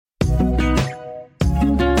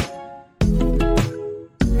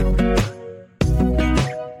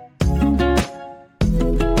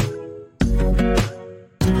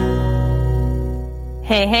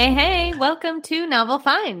Hey, hey, hey, welcome to Novel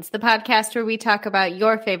Finds, the podcast where we talk about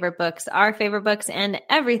your favorite books, our favorite books, and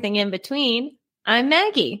everything in between. I'm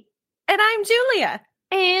Maggie. And I'm Julia.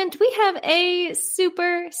 And we have a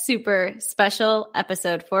super, super special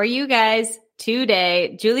episode for you guys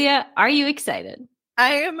today. Julia, are you excited?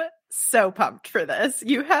 I am so pumped for this.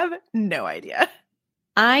 You have no idea.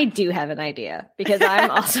 I do have an idea because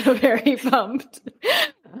I'm also very pumped.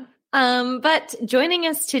 But joining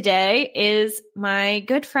us today is my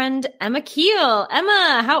good friend, Emma Keel.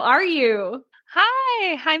 Emma, how are you?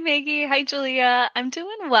 Hi Maggie. Hi, Julia. I'm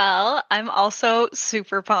doing well. I'm also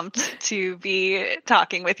super pumped to be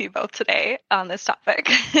talking with you both today on this topic.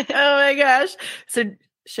 Oh my gosh. So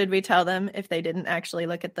should we tell them if they didn't actually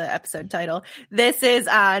look at the episode title? This is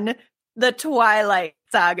on the Twilight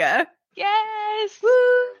Saga. Yes.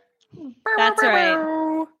 Woo! That's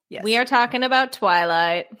right. Yes. We are talking about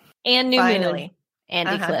Twilight. And New Finally. Moon,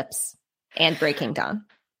 and Eclipse, and Breaking Dawn.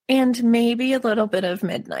 And maybe a little bit of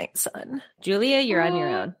Midnight Sun. Julia, you're on your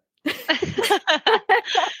own.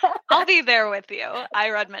 I'll be there with you.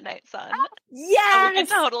 I read Midnight Sun. Yes! We can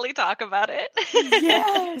totally talk about it.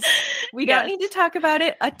 Yes! We don't need to talk about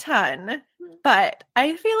it a ton, but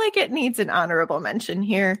I feel like it needs an honorable mention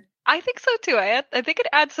here. I think so too. I think it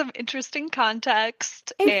adds some interesting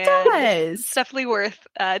context. It does. It's definitely worth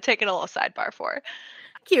taking a little sidebar for.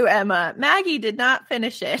 Thank you, Emma. Maggie did not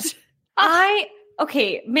finish it.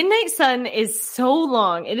 Okay, Midnight Sun is so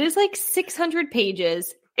long. It is like 600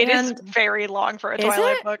 pages. It is very long for a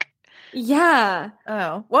Twilight book. Yeah.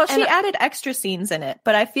 Oh, well, she added extra scenes in it,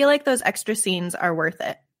 but I feel like those extra scenes are worth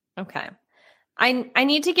it. Okay. I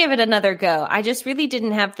need to give it another go. I just really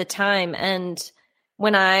didn't have the time, and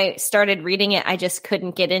when I started reading it, I just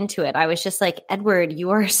couldn't get into it. I was just like, Edward,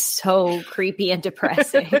 you are so creepy and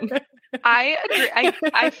depressing. I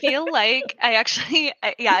agree. I feel like I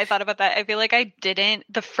thought about that. I feel like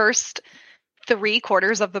the first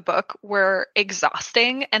 3/4 of the book were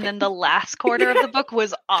exhausting. And then the last quarter of the book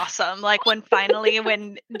was awesome. Like when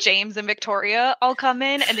James and Victoria all come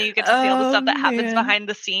in and then you get to see all the stuff that happens behind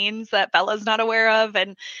the scenes that Bella's not aware of.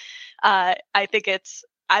 And I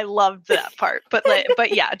loved that part.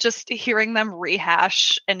 But yeah, just hearing them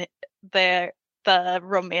rehash and the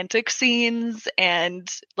romantic scenes and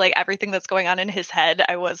like everything that's going on in his head,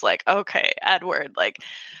 I was like, okay, Edward, like,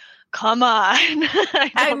 come on.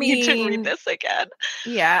 I need to read this again.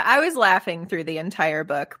 Yeah, I was laughing through the entire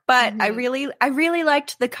book, but I really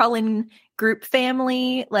liked the Cullen group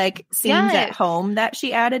family like scenes at home that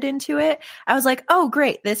she added into it. I was like, oh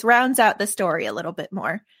great, this rounds out the story a little bit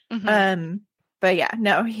more. But yeah,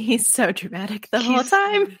 no, he's so dramatic the whole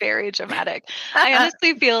time. Very dramatic. I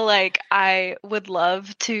honestly feel like I would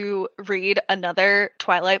love to read another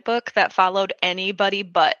Twilight book that followed anybody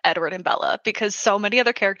but Edward and Bella, because so many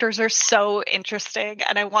other characters are so interesting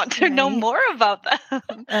and I want to know more about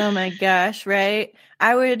them. Oh my gosh, right?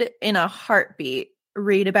 I would, in a heartbeat,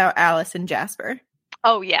 read about Alice and Jasper.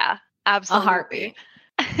 Oh yeah, absolutely. A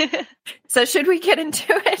heartbeat. So should we get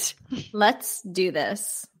into it? Let's do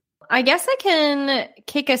this. I guess I can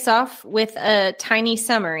kick us off with a tiny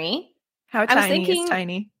summary. How tiny is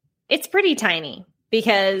tiny? It's pretty tiny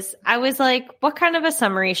because I was like, what kind of a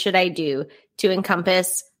summary should I do to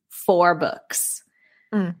encompass 4 books?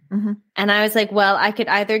 Mm-hmm. And I was like, well, I could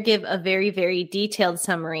either give a very, very detailed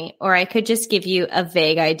summary or I could just give you a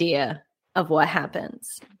vague idea of what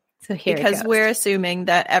happens. So here it goes. Because we're assuming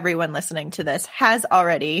that everyone listening to this has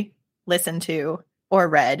already listened to or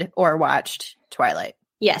read or watched Twilight.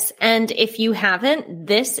 Yes, and if you haven't,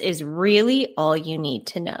 this is really all you need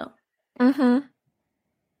to know. Mm-hmm.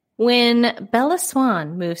 When Bella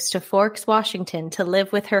Swan moves to Forks, Washington to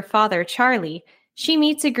live with her father, Charlie, she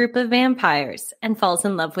meets a group of vampires and falls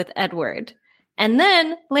in love with Edward. And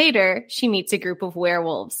then, later, she meets a group of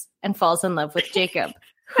werewolves and falls in love with Jacob.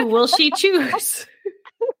 Who will she choose?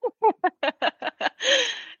 Yeah,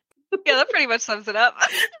 that pretty much sums it up.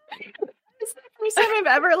 First time I've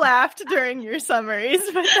ever laughed during your summaries,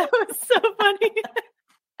 but that was so funny.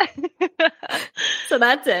 So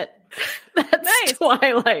that's it. That's nice.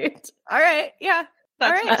 Twilight. All right. Yeah. All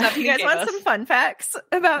right. You guys want some fun facts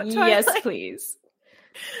about Twilight? Yes, please.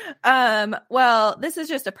 Well, this is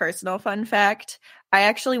just a personal fun fact. I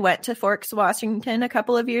actually went to Forks, Washington a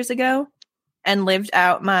couple of years ago and lived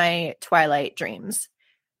out my Twilight dreams.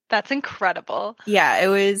 That's incredible. Yeah, it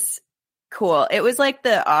was cool. It was like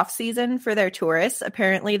the off season for their tourists.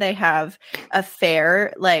 Apparently they have a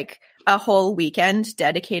fair, like a whole weekend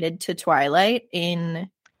dedicated to Twilight in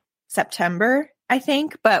September, I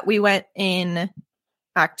think, but we went in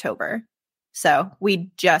October. So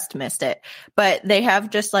we just missed it. But they have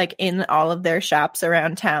just like in all of their shops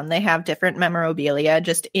around town, they have different memorabilia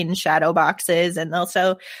just in shadow boxes. And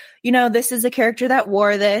also, this is a character that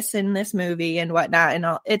wore this in this movie and whatnot. And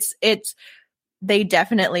all they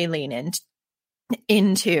definitely lean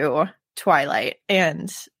into Twilight.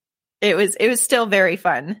 And it was still very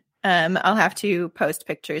fun. I'll have to post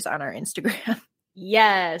pictures on our Instagram.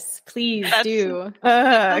 Yes, please do.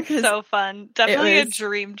 That's so fun. Definitely a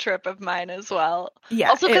dream trip of mine as well. Yeah.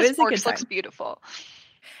 Also because Forks looks beautiful.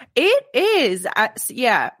 It is.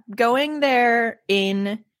 Going there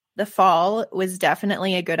in the fall was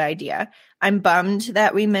definitely a good idea. I'm bummed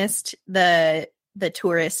that we missed the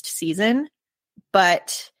tourist season,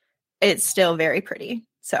 but it's still very pretty.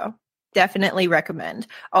 So definitely recommend.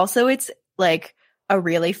 Also, it's like a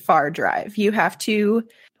really far drive. You have to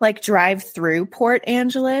like drive through Port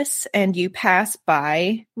Angeles and you pass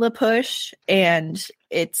by La Push, and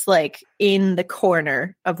it's like in the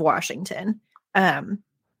corner of Washington. Oh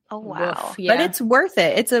wow. Woof. Yeah. But it's worth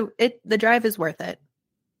it. The drive is worth it.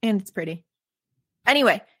 And it's pretty.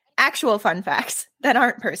 Anyway, actual fun facts that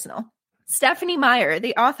aren't personal. Stephenie Meyer,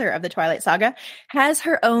 the author of the Twilight Saga, has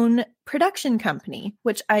her own production company,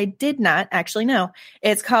 which I did not actually know.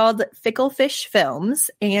 It's called Fickle Fish Films,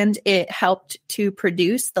 and it helped to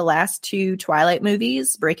produce the last 2 Twilight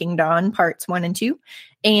movies, Breaking Dawn Parts 1 and 2,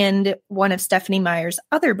 and one of Stephenie Meyer's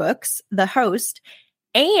other books, The Host,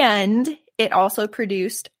 and it also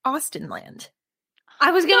produced Austenland.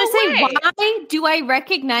 I was going to say, why do I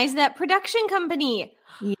recognize that production company?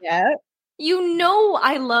 Yeah.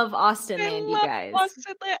 I love Austenland, you guys.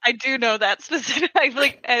 Austenland. I do know that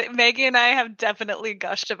specifically. Maggie and I have definitely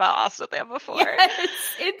gushed about Austenland before. Yes,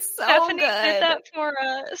 it's so Stephenie good. did that for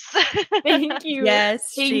us. Thank you.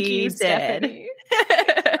 Yes, she did. Stephenie.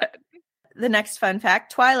 The next fun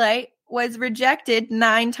fact, Twilight was rejected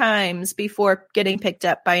 9 times before getting picked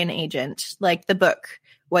up by an agent. Like the book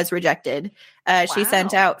was rejected. She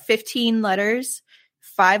sent out 15 letters.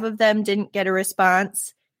 5 of them didn't get a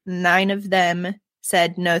response. 9 of them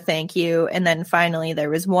said no thank you, and then finally there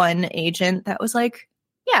was one agent that was like,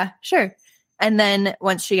 yeah, sure. And then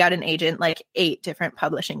once she got an agent, like 8 different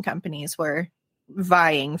publishing companies were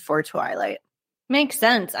vying for Twilight. Makes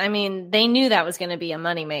sense. I mean, they knew that was going to be a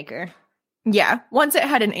moneymaker. Yeah, once it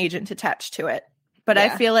had an agent attached to it. But I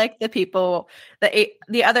feel like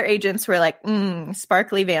the other agents were like,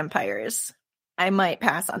 sparkly vampires. I might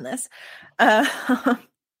pass on this.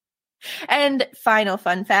 And final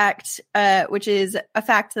fun fact, which is a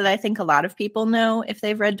fact that I think a lot of people know if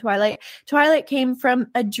they've read Twilight. Twilight came from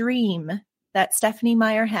a dream that Stephenie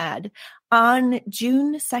Meyer had on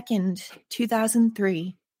June 2nd,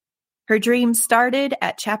 2003. Her dream started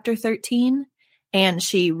at chapter 13, and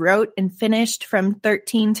she wrote and finished from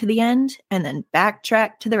 13 to the end, and then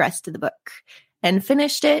backtracked to the rest of the book, and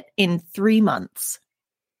finished it in 3 months.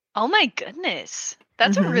 Oh my goodness.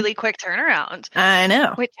 That's a really quick turnaround. I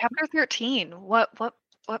know. Wait, chapter 13. What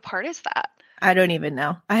part is that? I don't even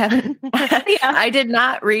know. I haven't. I did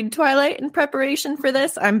not read Twilight in preparation for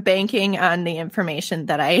this. I'm banking on the information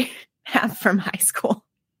that I have from high school.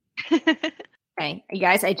 Okay, you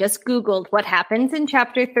guys, I just Googled what happens in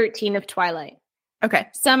chapter 13 of Twilight. Okay.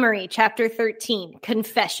 Summary, chapter 13,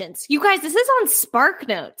 confessions. You guys, this is on Spark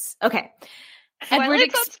Notes. Okay.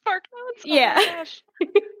 Twilight's on Spark Notes? Oh yeah. My gosh.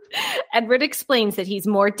 Edward explains that he's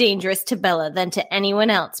more dangerous to Bella than to anyone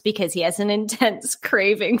else because he has an intense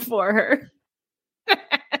craving for her.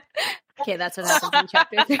 Okay, that's what happens in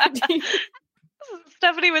chapter 13.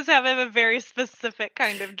 Stephenie was having a very specific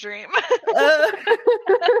kind of dream.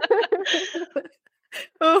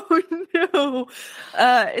 Oh no.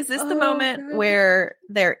 Is this the moment where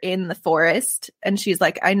they're in the forest and she's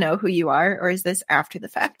like, I know who you are, or is this after the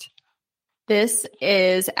fact? This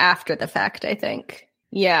is after the fact, I think.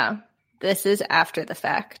 Yeah, this is after the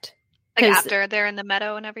fact. Like after they're in the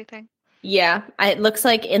meadow and everything? Yeah, it looks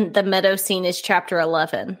like in the meadow scene is chapter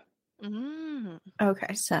 11.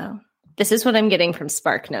 Okay. So this is what I'm getting from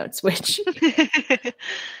Spark Notes, which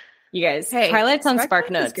you guys, Twilight's on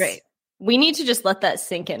Spark Notes. Great. We need to just let that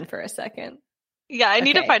sink in for a second. Yeah, I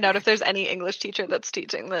need to find out if there's any English teacher that's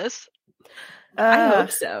teaching this. I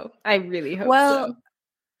hope so. I really hope so.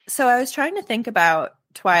 So I was trying to think about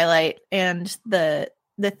Twilight and the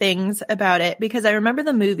things about it because I remember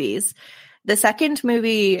the movies. The second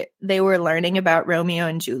movie, they were learning about Romeo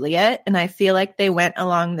and Juliet, and I feel like they went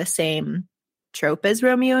along the same trope as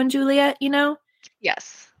Romeo and Juliet, you know?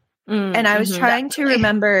 Yes. And I was trying to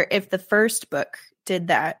remember if the first book did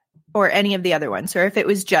that or any of the other ones, or if it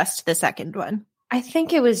was just the second one. I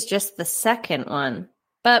think it was just the second one.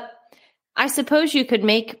 But I suppose you could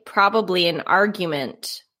make probably an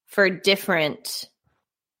argument for different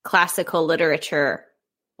classical literature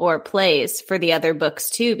or plays for the other books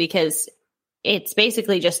too, because it's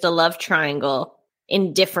basically just a love triangle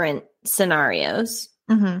in different scenarios.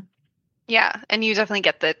 Mm-hmm. Yeah, and you definitely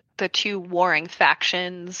get the two warring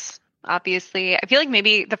factions, obviously. I feel like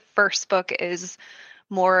maybe the first book is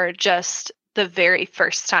more just the very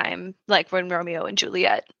first time, like when Romeo and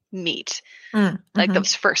Juliet meet. Mm-hmm. Like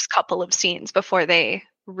those first couple of scenes before they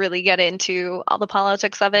really get into all the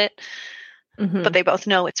politics of it. Mm-hmm. But they both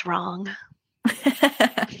know it's wrong.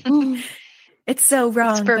 It's so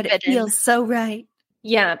wrong, but it feels so right.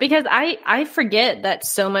 Yeah, because I forget that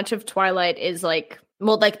so much of Twilight is like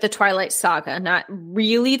the Twilight Saga, not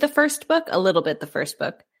really the first book, a little bit the first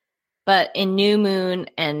book. But in New Moon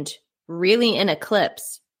and really in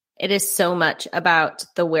Eclipse, it is so much about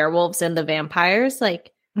the werewolves and the vampires,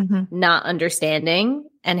 like not understanding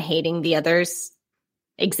and hating the other's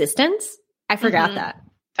existence. I forgot that.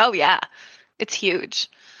 Oh, yeah. It's huge.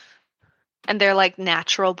 And they're like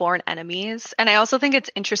natural born enemies. And I also think it's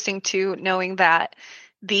interesting too, knowing that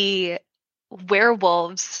the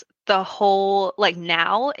werewolves, the whole like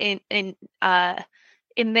now in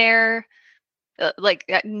their like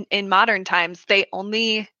in modern times, they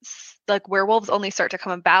only like werewolves only start to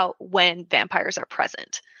come about when vampires are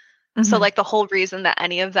present. So like the whole reason that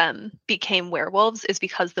any of them became werewolves is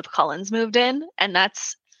because the Cullens moved in, and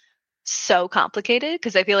that's so complicated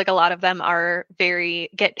because I feel like a lot of them are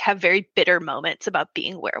have very bitter moments about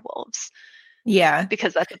being werewolves. Yeah.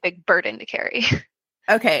 Because that's a big burden to carry.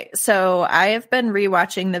 Okay, so I have been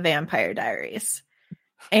rewatching The Vampire Diaries.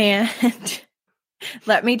 And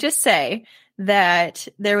let me just say that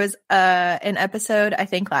there was an episode, I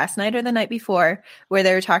think last night or the night before, where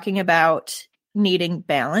they were talking about needing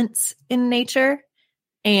balance in nature.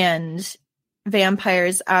 And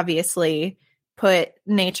vampires obviously put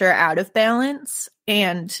nature out of balance.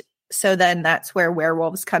 And so then that's where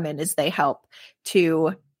werewolves come in, is they help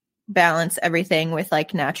to balance everything with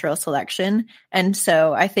like natural selection. And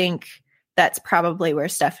so I think that's probably where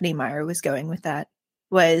Stephanie Meyer was going with that,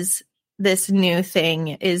 was this new thing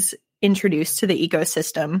is introduced to the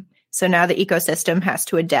ecosystem. So now the ecosystem has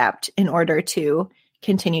to adapt in order to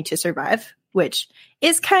continue to survive, which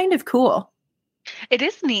is kind of cool. It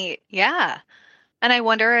is neat. Yeah. And I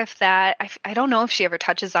wonder if that, I don't know if she ever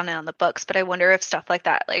touches on it on the books, but I wonder if stuff like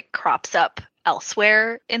that like crops up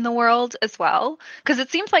elsewhere in the world as well. Because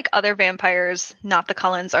it seems like other vampires, not the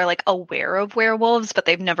Cullens, are like aware of werewolves, but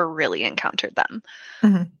they've never really encountered them.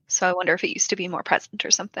 Mm-hmm. So I wonder if it used to be more present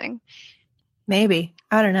or something. Maybe.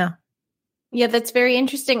 I don't know. Yeah, that's very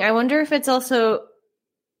interesting. I wonder if it's also,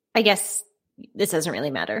 I guess this doesn't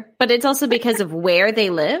really matter, but it's also because of where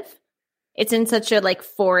they live. It's in such a like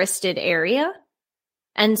forested area.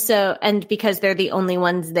 And so, and because they're the only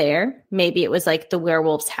ones there, maybe it was like the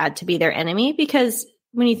werewolves had to be their enemy, because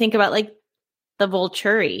when you think about like the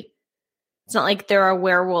Volturi, it's not like there are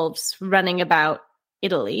werewolves running about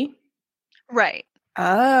Italy. Right.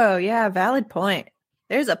 Oh, yeah. Valid point.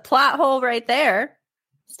 There's a plot hole right there.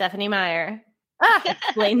 Stephanie Meyer,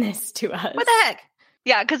 explain this to us. What the heck?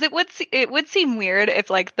 Yeah, because it would seem weird if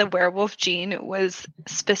like the werewolf gene was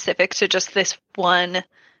specific to just this one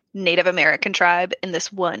Native American tribe in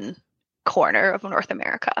this one corner of North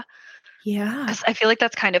America. Yeah. Because I feel like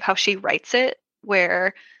that's kind of how she writes it,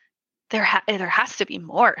 where there has to be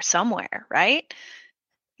more somewhere, right?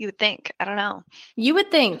 You would think. I don't know. You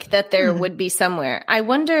would think that there would be somewhere. I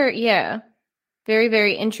wonder, yeah. Very,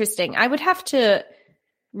 very interesting. I would have to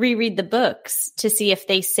reread the books to see if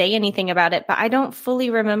they say anything about it, but I don't fully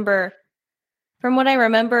remember. From what I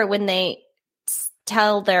remember, when they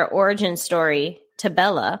tell their origin story to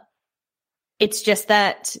Bella, it's just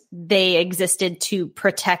that they existed to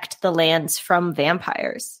protect the lands from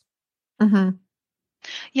vampires. Mm-hmm.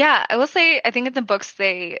 Yeah, I will say, I think in the books,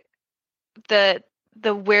 the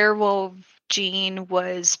werewolf gene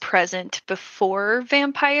was present before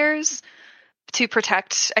vampires to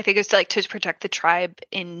protect, I think it's like to protect the tribe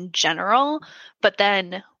in general. But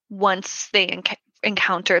then once they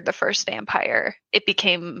encountered the first vampire, it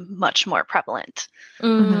became much more prevalent.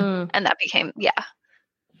 Mm-hmm. And that became, yeah.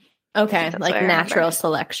 Okay, like natural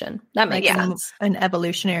selection. That makes sense. An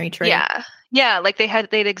evolutionary trait. Yeah. Yeah, like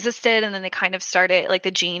they'd existed, and then they kind of started, like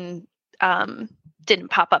the gene didn't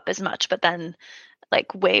pop up as much, but then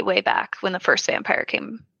like way, way back when the first vampire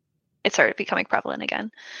came, it started becoming prevalent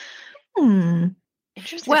again.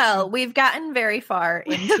 Interesting. Well, we've gotten very far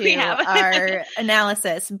into our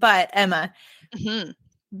analysis, but Emma,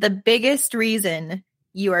 the biggest reason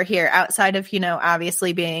you are here, outside of,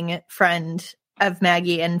 obviously being friend of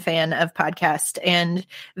Maggie and fan of podcast, and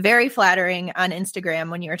very flattering on Instagram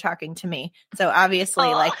when you were talking to me. So obviously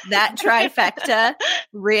like that trifecta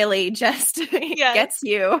really just gets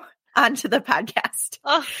you onto the podcast.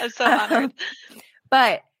 Oh, I'm so honored.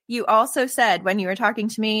 But you also said when you were talking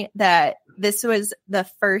to me that this was the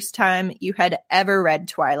first time you had ever read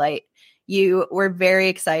Twilight. You were very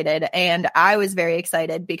excited, and I was very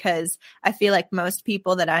excited because I feel like most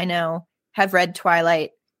people that I know have read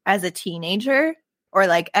Twilight as a teenager or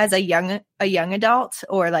like as a young adult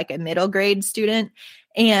or like a middle grade student,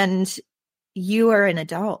 and you are an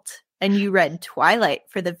adult and you read Twilight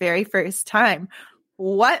for the very first time.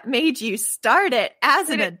 What made you start it as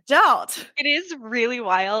an adult? It is really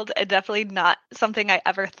wild and definitely not something I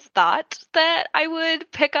ever thought that I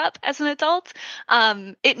would pick up as an adult.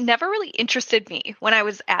 It never really interested me when I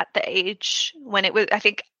was at the age when it was, I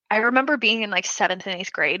think I remember being in like 7th and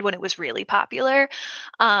 8th grade when it was really popular.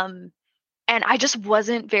 And I just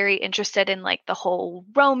wasn't very interested in like the whole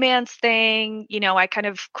romance thing. You know, I kind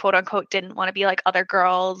of quote unquote didn't want to be like other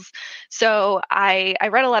girls. So I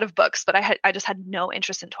read a lot of books, but I just had no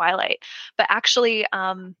interest in Twilight. But actually,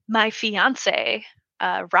 my fiance,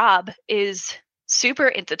 Rob, is super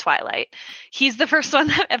into Twilight. He's the first one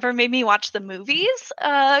that ever made me watch the movies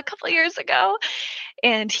a couple of years ago.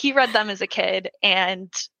 And he read them as a kid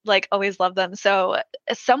and like always loved them. So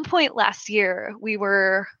at some point last year, we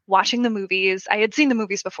were watching the movies. I had seen the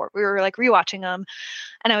movies before. We were like rewatching them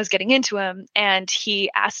and I was getting into them. And he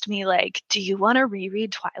asked me like, do you want to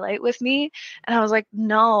reread Twilight with me? And I was like,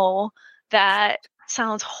 no, that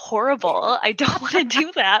sounds horrible. I don't want to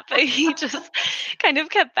do that. But he just kind of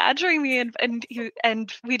kept badgering me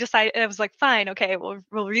and we decided, I was like, fine, okay, we'll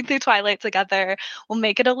read through Twilight together. We'll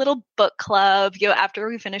make it a little book club. You know, after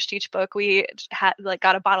we finished each book, we had like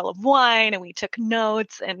got a bottle of wine and we took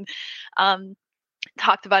notes and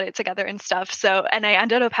talked about it together and stuff. So, and I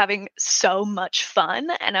ended up having so much fun.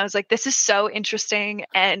 And I was like, this is so interesting.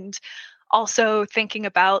 And also thinking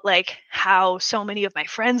about like how so many of my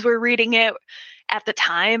friends were reading it at the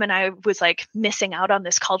time, and I was like missing out on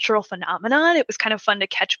this cultural phenomenon. It was kind of fun to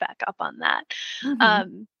catch back up on that.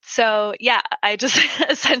 Mm-hmm. So yeah, I just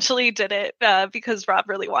essentially did it because Rob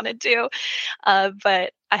really wanted to,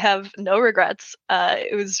 but I have no regrets.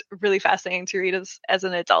 It was really fascinating to read as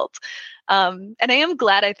an adult. And I am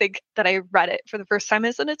glad, I think, that I read it for the first time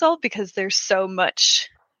as an adult because there's so much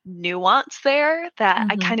nuance there that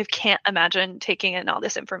I kind of can't imagine taking in all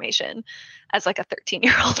this information as like a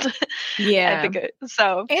 13-year-old. Yeah. I think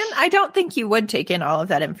so. And I don't think you would take in all of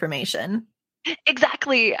that information.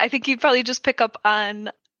 Exactly. I think you'd probably just pick up on,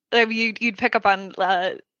 you'd pick up on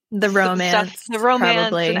the romance,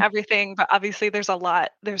 probably. And everything. But obviously there's a lot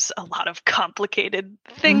of complicated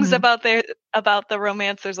things about the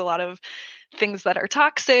romance. There's a lot of things that are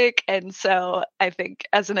toxic. And so I think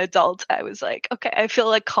as an adult, I was like, okay, I feel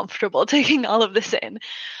like comfortable taking all of this in.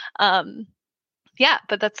 Yeah,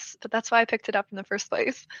 but that's why I picked it up in the first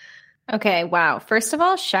place. Okay. Wow. First of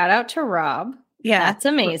all, shout out to Rob. Yeah. That's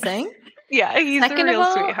amazing. Yeah. He's a real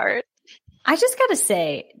sweetheart. I just got to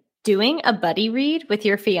say, doing a buddy read with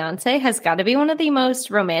your fiance has got to be one of the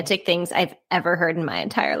most romantic things I've ever heard in my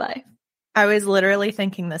entire life. I was literally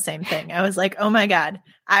thinking the same thing. I was like, oh my God,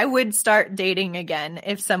 I would start dating again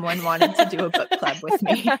if someone wanted to do a book club with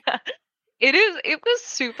me. It was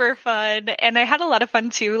super fun. And I had a lot of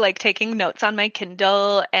fun too, like taking notes on my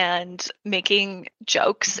Kindle and making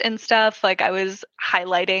jokes and stuff. Like I was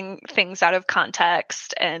highlighting things out of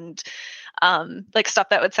context and like stuff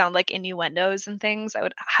that would sound like innuendos and things. I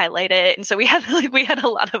would highlight it. And so we had a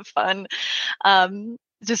lot of fun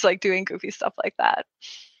just like doing goofy stuff like that.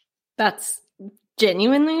 That's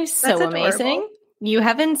genuinely so amazing. You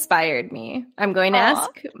have inspired me. I'm going to ask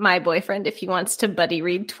my boyfriend if he wants to buddy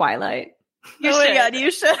read Twilight. My God, you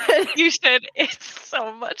should. You should. It's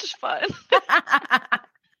so much fun.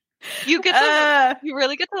 You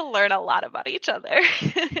really get to learn a lot about each other.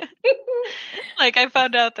 Like I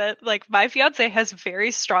found out that like my fiance has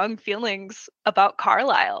very strong feelings about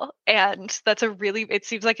Carlisle, and it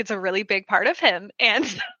seems like it's a really big part of him. And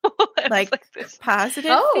so like this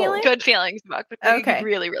positive feeling? Good feelings about okay. He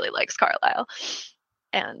really, really likes Carlisle.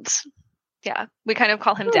 And yeah, we kind of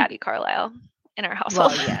call him Daddy Carlisle in our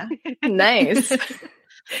household. Well, yeah. Nice.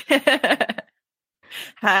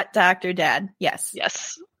 Hot Dr. Dad. Yes.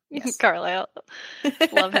 Carlisle.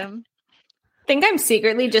 Love him. I think I'm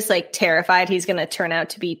secretly just like terrified he's going to turn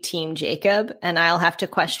out to be Team Jacob and I'll have to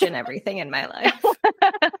question everything in my life.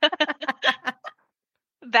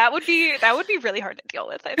 That would be really hard to deal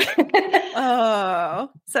with, I think.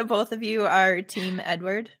 Oh, so both of you are Team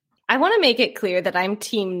Edward? I want to make it clear that I'm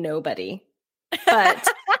Team Nobody. But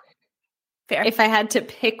Fair. If I had to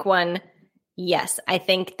pick one, yes, I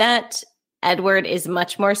think that Edward is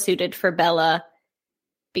much more suited for Bella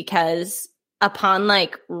because upon I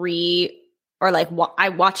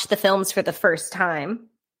watched the films for the first time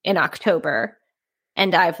in October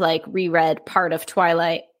and I've reread part of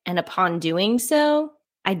Twilight, and upon doing so,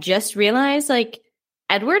 I just realized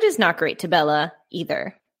Edward is not great to Bella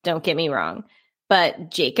either. Don't get me wrong, but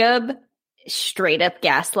Jacob straight up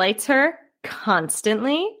gaslights her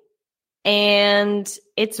constantly. And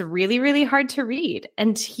it's really, really hard to read.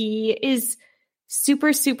 And he is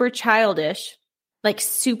super, super childish,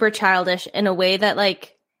 super childish in a way that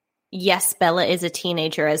yes, Bella is a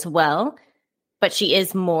teenager as well, but she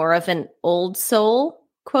is more of an old soul,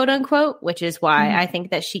 quote unquote, which is why I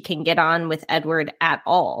think that she can get on with Edward at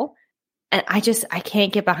all. And I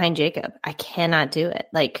can't get behind Jacob. I cannot do it.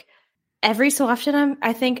 Every so often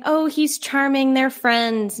I think, oh, he's charming, they're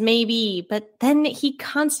friends, maybe. But then he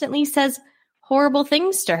constantly says horrible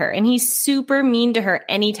things to her. And he's super mean to her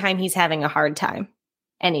anytime he's having a hard time.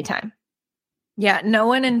 Anytime. Yeah, no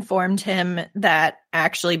one informed him that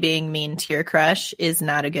actually being mean to your crush is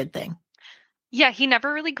not a good thing. Yeah, he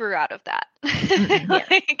never really grew out of that.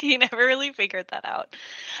 He never really figured that out.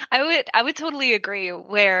 I would totally agree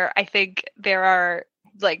where I think there are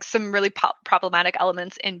some really problematic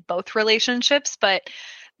elements in both relationships, but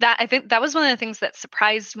that I think that was one of the things that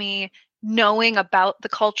surprised me, knowing about the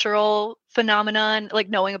cultural phenomenon,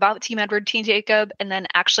 knowing about Team Edward, Team Jacob, and then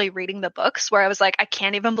actually reading the books where I was I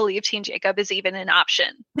can't even believe Team Jacob is even an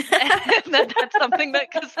option. And that's something that,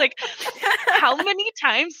 because how many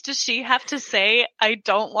times does she have to say, I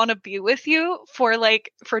don't want to be with you for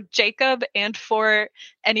Jacob and for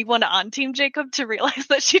anyone on Team Jacob to realize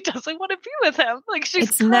that she doesn't want to be with him?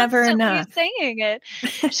 She's never enough saying it.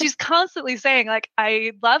 She's constantly saying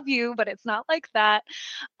I love you, but it's not like that.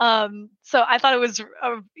 So I thought it was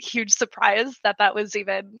a huge surprise that was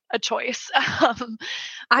even a choice.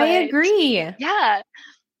 I agree. Yeah.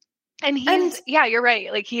 And you're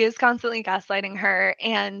right. He is constantly gaslighting her.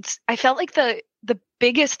 And I felt the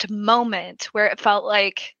biggest moment where it felt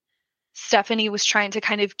like Stephanie was trying to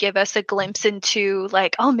kind of give us a glimpse into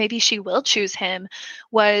oh, maybe she will choose him,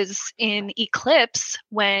 was in Eclipse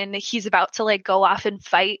when he's about to go off and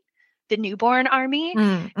fight the newborn army.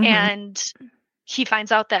 Mm-hmm. And he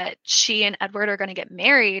finds out that she and Edward are going to get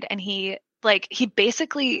married, and he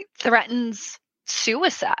basically threatens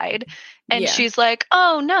suicide, and she's like,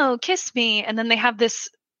 oh no, kiss me. And then they have this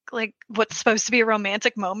what's supposed to be a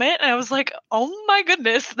romantic moment, and I was like, oh my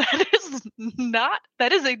goodness,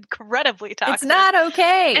 that is incredibly toxic. It's not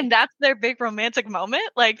okay. And that's their big romantic moment.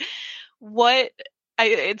 What?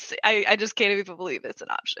 I just can't even believe it's an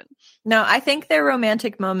option. No, I think their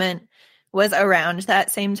romantic moment was around that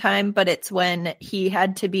same time, but it's when he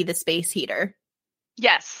had to be the space heater.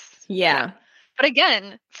 Yes. Yeah. But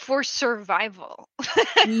again, for survival.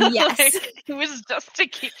 Yes. It was just to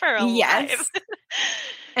keep her alive. Yes.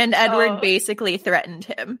 And Edward basically threatened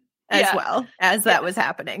him as well as that was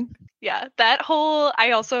happening. Yeah.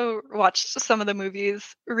 I also watched some of the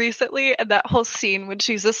movies recently, and that whole scene when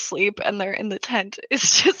she's asleep and they're in the tent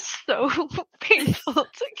is just so painful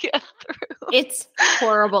to get through. It's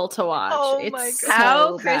horrible to watch. Oh it's my God. so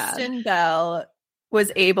How bad. Kristen Bell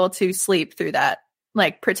was able to sleep through that,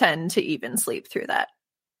 pretend to even sleep through that.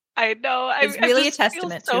 I know. It's really a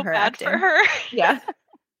testament to her acting. For her. Yeah.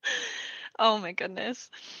 Oh my goodness.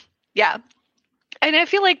 Yeah. And I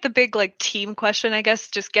feel the big team question, I guess,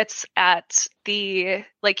 just gets at the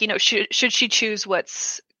should she choose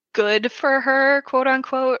what's good for her, quote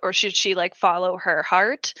unquote, or should she follow her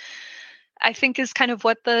heart? I think is kind of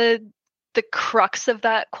what the crux of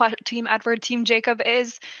that Team Edward, Team Jacob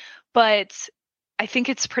is. But I think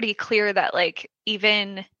it's pretty clear that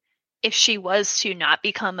even if she was to not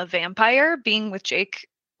become a vampire, being with Jake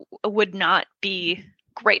would not be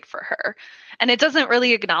great for her. And it doesn't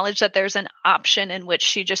really acknowledge that there's an option in which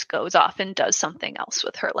she just goes off and does something else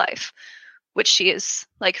with her life, which she is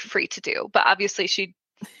free to do. But obviously she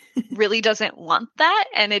really doesn't want that.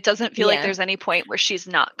 And it doesn't feel like there's any point where she's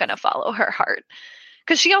not going to follow her heart.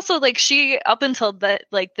 Cause she also she up until that,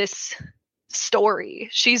 this story,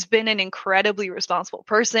 she's been an incredibly responsible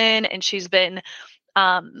person, and she's been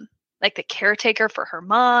the caretaker for her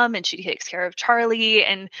mom, and she takes care of Charlie,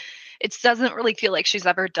 and it doesn't really feel like she's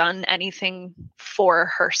ever done anything for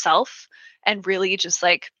herself, and really just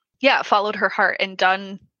followed her heart and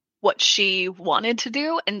done what she wanted to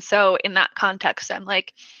do. And so in that context, I'm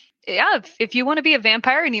if you want to be a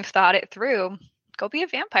vampire and you've thought it through, go be a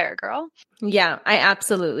vampire, girl. Yeah, I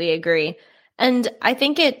absolutely agree. And I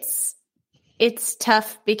think it's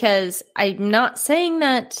tough because I'm not saying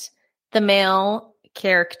that the male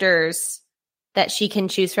characters that she can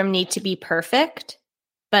choose from need to be perfect,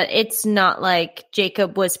 but it's not like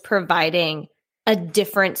Jacob was providing a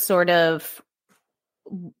different sort of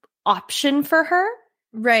option for her.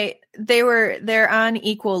 Right. They're on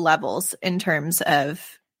equal levels in terms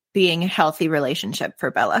of being a healthy relationship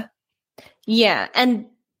for Bella. Yeah. And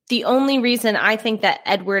the only reason I think that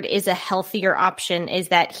Edward is a healthier option is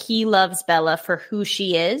that he loves Bella for who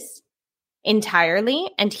she is entirely.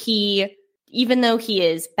 And he, even though he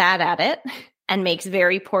is bad at it and makes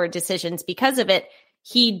very poor decisions because of it,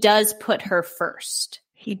 he does put her first.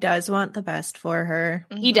 He does want the best for her.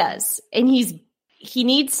 He does. And he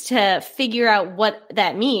needs to figure out what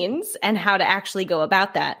that means and how to actually go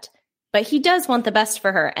about that. But he does want the best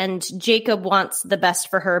for her. And Jacob wants the best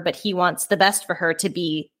for her, but he wants the best for her to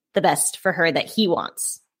be the best for her that he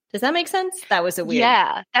wants. Does that make sense? That was a weird.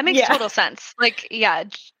 Yeah, that makes total sense. Like, yeah,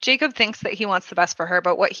 Jacob thinks that he wants the best for her,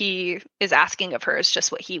 but what he is asking of her is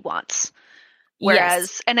just what he wants.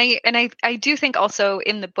 Whereas, and I do think also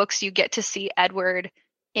in the books you get to see Edward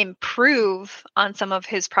improve on some of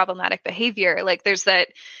his problematic behavior. Like there's that,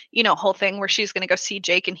 whole thing where she's going to go see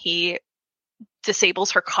Jake and he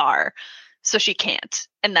disables her car so she can't.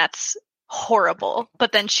 And that's horrible.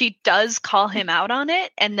 But then she does call him out on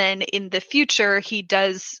it. And then in the future, he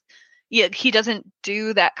doesn't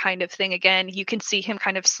do that kind of thing again. You can see him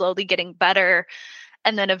kind of slowly getting better.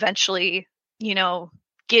 And then eventually,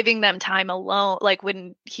 giving them time alone. Like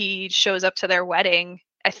when he shows up to their wedding,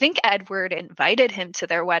 I think Edward invited him to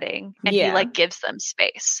their wedding and he gives them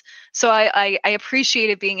space. So I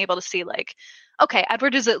appreciated being able to see okay,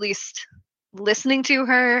 Edward is at least listening to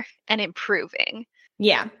her and improving.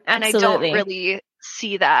 Yeah, and absolutely. I don't really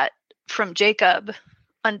see that from Jacob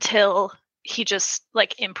until he just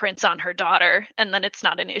imprints on her daughter, and then it's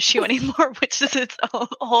not an issue anymore, which is its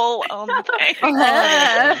whole own thing.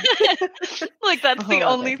 That's the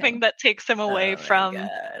only thing that takes him away from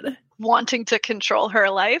wanting to control her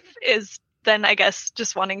life, is then I guess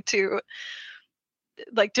just wanting to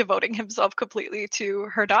devoting himself completely to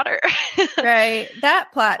her daughter. Right.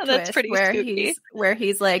 That plot twist that's pretty spooky. where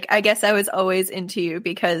he's like, I guess I was always into you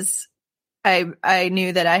because I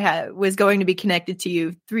knew that I was going to be connected to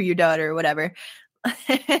you through your daughter or whatever.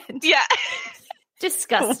 Yeah.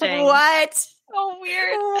 Disgusting. What? So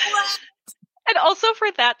weird. What? And also for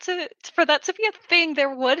that to be a thing,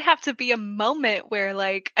 there would have to be a moment where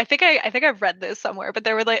I think I've read this somewhere, but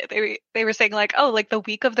they were saying the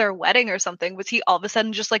week of their wedding or something, was he all of a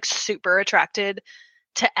sudden just super attracted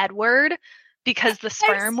to Edward because the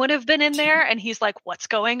sperm would have been in there, and he's like, what's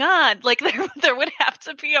going on? There would have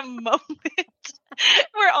to be a moment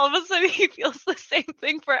where all of a sudden he feels the same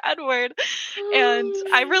thing for Edward. And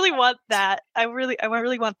I really want that. I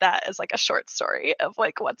really want that as a short story of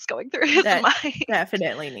what's going through his mind.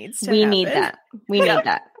 Definitely needs to We happen. need that. We need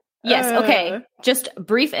that. Yes. Okay. Just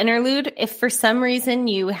brief interlude. If for some reason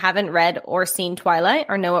you haven't read or seen Twilight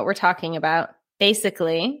or know what we're talking about,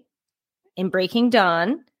 basically in Breaking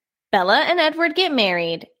Dawn, Bella and Edward get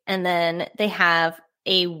married, and then they have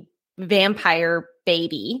a vampire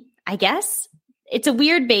baby, I guess. It's a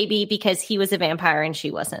weird baby because he was a vampire and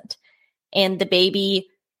she wasn't. And the baby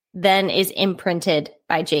then is imprinted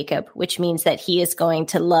by Jacob, which means that he is going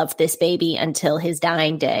to love this baby until his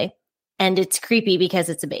dying day. And it's creepy because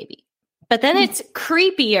it's a baby. But then it's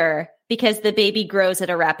creepier because the baby grows at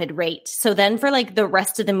a rapid rate. So then for the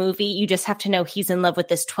rest of the movie, you just have to know he's in love with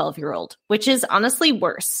this 12-year-old, which is honestly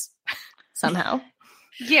worse somehow.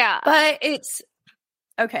 Yeah. But it's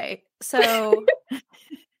okay. So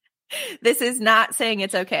this is not saying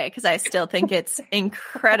it's okay, because I still think it's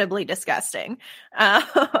incredibly disgusting.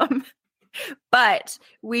 But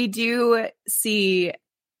we do see,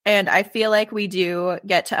 and I feel like we do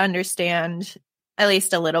get to understand at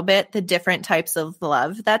least a little bit the different types of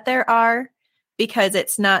love that there are, because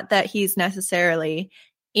it's not that he's necessarily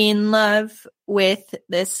in love with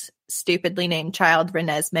this stupidly named child,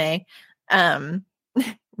 Renesmee,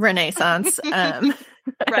 Renaissance,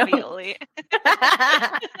 ravioli,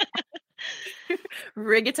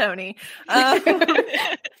 rigatoni.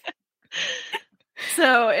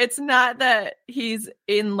 So it's not that he's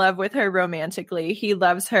in love with her romantically. He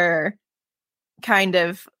loves her kind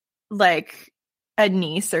of like a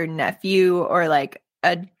niece or nephew, or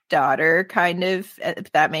a daughter, kind of.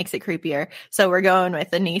 That makes it creepier. So we're going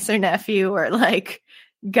with a niece or nephew, or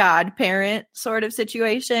godparent sort of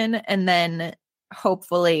situation. And then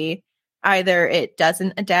hopefully either it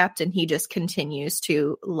doesn't adapt and he just continues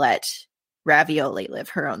to let Ravioli live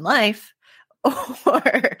her own life,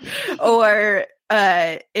 or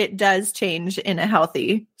it does change in a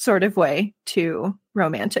healthy sort of way to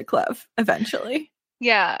romantic love eventually.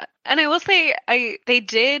 Yeah. And I will say they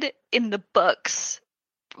did in the books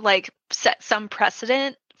like set some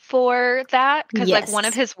precedent for that because like one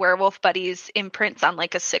of his werewolf buddies imprints on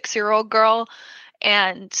like a 6-year-old girl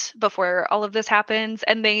and before all of this happens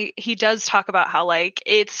and he does talk about how like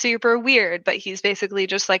it's super weird but he's basically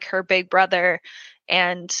just like her big brother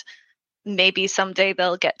and maybe someday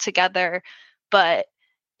they'll get together but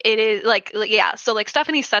it is like yeah so like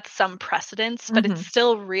Stephanie sets some precedents but it's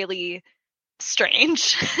still really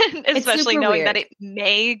strange especially knowing weird. That it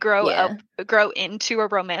may grow into a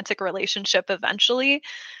romantic relationship eventually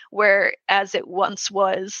whereas it once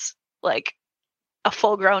was like a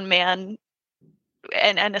full-grown man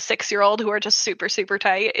and a 6-year-old who are just super super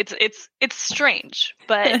tight. It's strange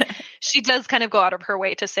but she does kind of go out of her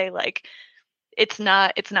way to say like it's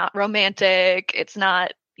not romantic, it's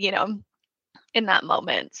not in that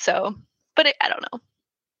moment. So but I don't know,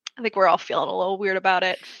 I think we're all feeling a little weird about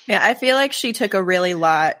it. Yeah, I feel like she took a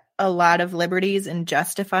lot of liberties in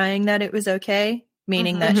justifying that it was okay,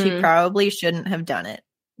 meaning that she probably shouldn't have done it.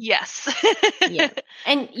 Yes. Yeah.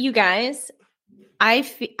 And you guys, I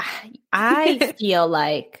feel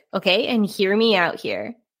like, okay, and hear me out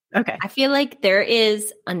here. Okay. I feel like there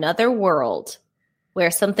is another world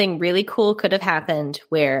where something really cool could have happened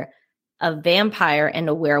where a vampire and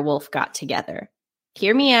a werewolf got together.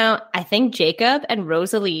 Hear me out. I think Jacob and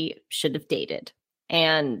Rosalie should have dated.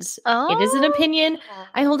 And it is an opinion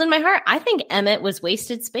I hold in my heart. I think Emmett was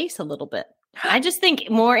wasted space a little bit. I just think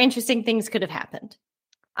more interesting things could have happened.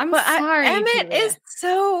 I'm sorry. Emmett is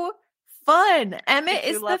so fun. Emmett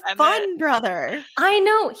is the fun brother. I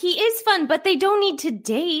know. He is fun, but they don't need to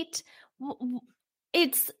date.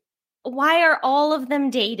 Why are all of them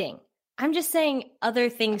dating? I'm just saying other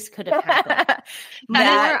things could have happened. More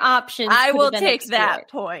options. I will take that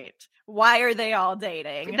point. Why are they all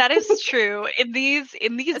dating? That is true. In these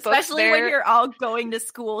especially books, when you're all going to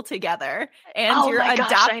school together and you're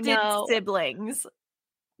adopted siblings.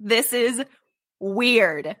 This is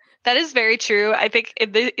weird. That is very true. I think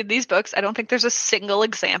in these books, I don't think there's a single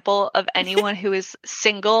example of anyone who is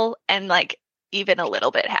single and like even a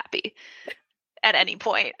little bit happy at any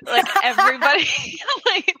point. Like everybody,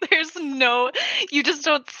 like you just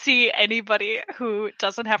don't see anybody who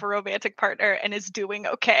doesn't have a romantic partner and is doing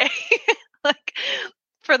okay. Like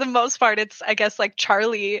for the most part, it's I guess like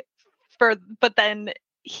Charlie but then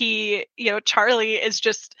Charlie is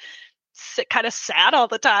just kind of sad all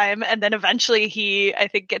the time. And then eventually he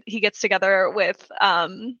gets together with,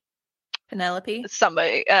 Penelope,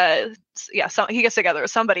 somebody, he gets together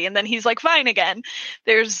with somebody and then he's like fine again.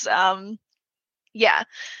 There's,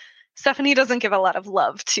 Stephanie doesn't give a lot of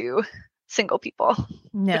love to single people,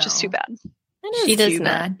 which is too bad. She does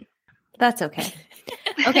not. That's okay.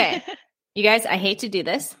 Okay. You guys, I hate to do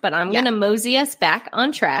this, but I'm going to mosey us back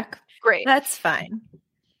on track. Great. That's fine.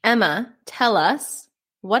 Emma, tell us,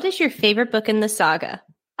 what is your favorite book in the saga?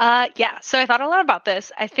 So I thought a lot about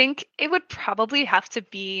this. I think it would probably have to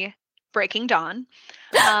be Breaking Dawn.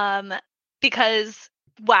 Because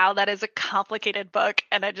wow, that is a complicated book,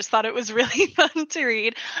 and I just thought it was really fun to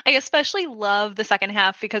read. I especially love the second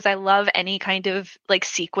half because I love any kind of like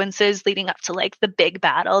sequences leading up to like the big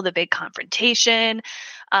battle, the big confrontation.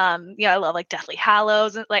 I love like Deathly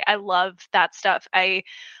Hallows, and like I love that stuff. I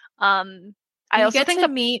also get to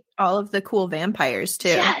meet all of the cool vampires too.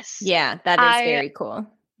 Yes, yeah, that is very cool.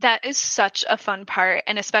 That is such a fun part.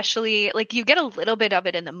 And especially like you get a little bit of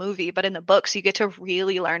it in the movie, but in the books, you get to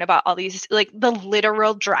really learn about all these, like the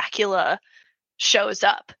literal Dracula shows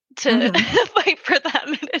up to fight for them.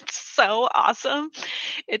 And it's so awesome.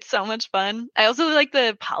 It's so much fun. I also like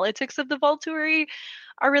the politics of the Volturi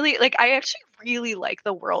are really like, I actually really like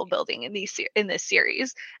the world building in this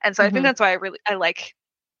series. And so I think that's why I like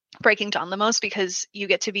Breaking Dawn the most, because you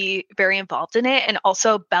get to be very involved in it, and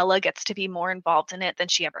also Bella gets to be more involved in it than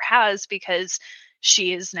she ever has because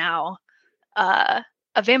she is now a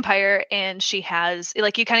vampire, and she has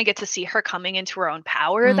like you kind of get to see her coming into her own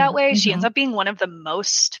power that way. She ends up being one of the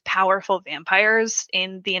most powerful vampires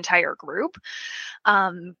in the entire group.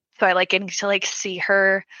 So I like getting to like see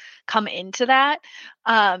her come into that.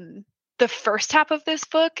 The first half of this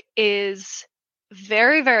book is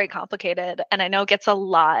very, very complicated, and I know it gets a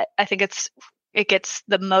lot. I think it gets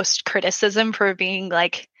the most criticism for being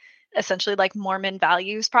like essentially like Mormon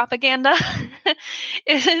values propaganda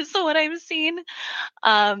is what I've seen,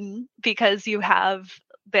 because you have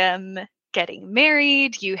them getting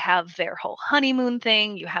married, you have their whole honeymoon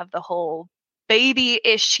thing, you have the whole baby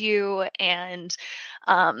issue, and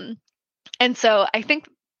so I think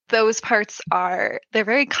those parts they're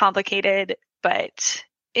very complicated but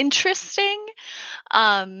interesting.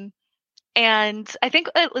 And I think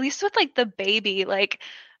at least with like the baby, like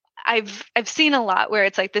I've seen a lot where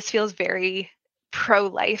it's like this feels very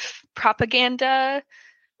pro-life propaganda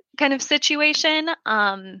kind of situation.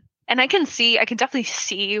 And I can definitely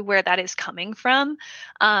see where that is coming from.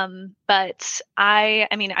 But I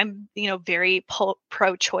mean, I'm, very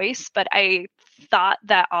pro-choice, but I thought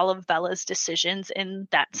that all of Bella's decisions in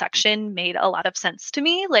that section made a lot of sense to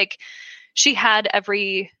me. Like, she had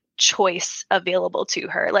every choice available to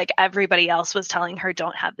her. Like, everybody else was telling her,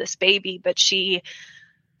 don't have this baby, but she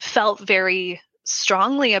felt very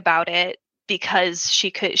strongly about it because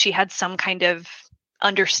she had some kind of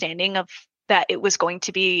understanding of that it was going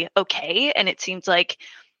to be okay. And it seems like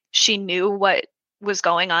she knew what was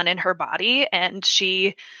going on in her body, and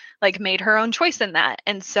she like made her own choice in that.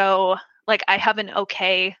 And so like I have an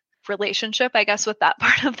okay relationship, I guess, with that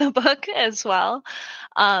part of the book as well.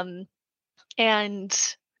 And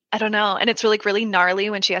I don't know. And it's really gnarly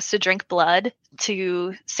when she has to drink blood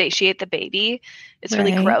to satiate the baby. It's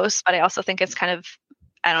really gross, but I also think it's kind of,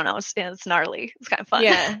 I don't know, it's gnarly. It's kind of fun.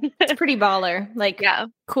 Yeah, it's pretty baller. Like, yeah,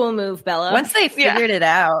 cool move, Bella. Once they figured it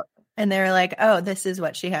out and they're like, oh, this is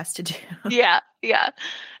what she has to do. Yeah.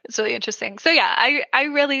 It's really interesting. So yeah,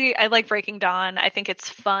 I like Breaking Dawn. I think it's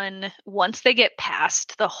fun once they get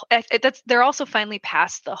past they're also finally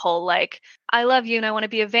past the whole like, I love you and I want to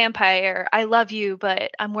be a vampire. I love you,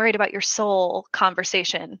 but I'm worried about your soul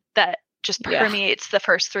conversation that just permeates the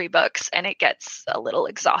first 3 books, and it gets a little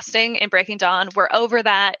exhausting. In Breaking Dawn, we're over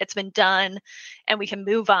that. It's been done, and we can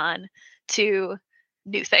move on to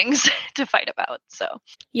new things to fight about. So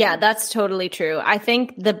yeah, that's totally true. I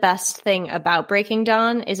think the best thing about Breaking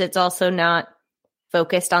Dawn is it's also not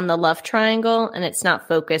focused on the love triangle, and it's not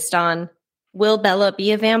focused on, will Bella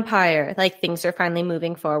be a vampire? Like, things are finally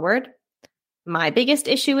moving forward. My biggest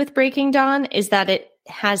issue with Breaking Dawn is that it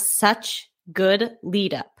has such good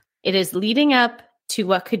lead up. It is leading up to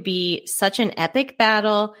what could be such an epic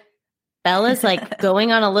battle. Bella's like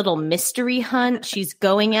going on a little mystery hunt. She's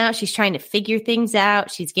going out. She's trying to figure things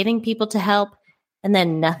out. She's getting people to help. And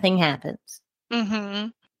then nothing happens. Mm-hmm.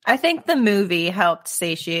 I think the movie helped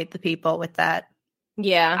satiate the people with that.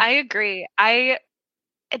 Yeah. I agree.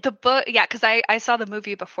 The book, because I saw the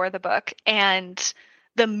movie before the book, and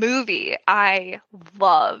the movie, I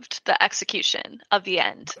loved the execution of the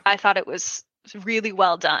end. I thought it was really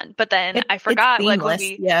well done. But then I forgot, like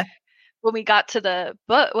when we got to the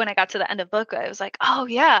book, when I got to the end of the book, I was like, oh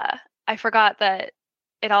yeah, I forgot that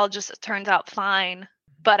it all just turns out fine,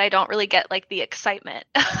 but I don't really get like the excitement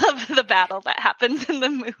of the battle that happens in the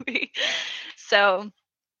movie. So,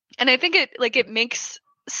 and I think it makes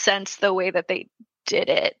sense the way that they did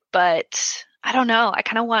it, but I don't know. I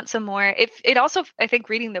kind of want some more. It also, I think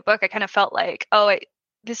reading the book, I kind of felt like,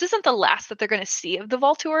 this isn't the last that they're going to see of the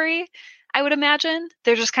Volturi. I would imagine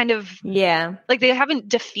they're just kind of like they haven't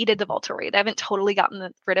defeated the Volturi. They haven't totally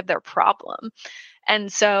gotten rid of their problem.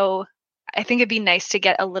 And so I think it'd be nice to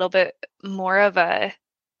get a little bit more of a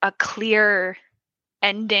clear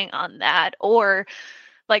ending on that, or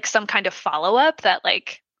like some kind of follow-up that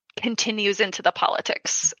like continues into the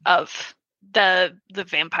politics of the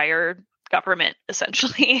vampire government,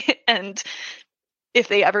 essentially. And if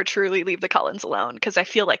they ever truly leave the Cullens alone, because I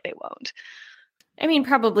feel like they won't. I mean,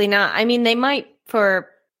 probably not. I mean, they might for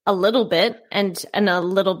a little bit, and a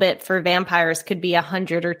little bit for vampires could be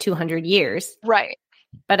 100 or 200 years. Right.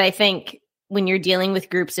 But I think when you're dealing with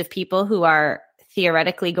groups of people who are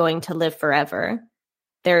theoretically going to live forever,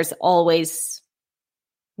 there's always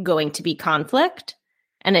going to be conflict.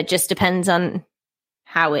 And it just depends on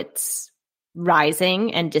how it's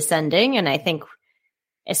rising and descending. And I think,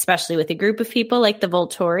 especially with a group of people like the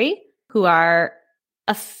Volturi, who are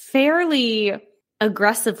a fairly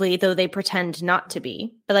aggressively, though they pretend not to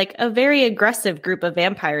be, but like a very aggressive group of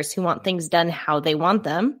vampires who want things done how they want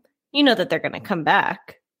them, you know that they're going to come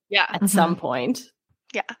back at some point.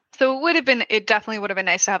 Yeah. So it definitely would have been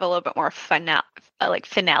nice to have a little bit more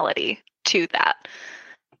finality to that.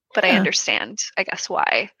 But I understand, I guess,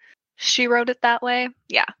 why she wrote it that way.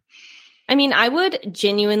 Yeah. I mean, I would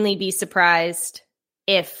genuinely be surprised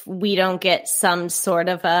if we don't get some sort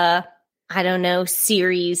of a, I don't know,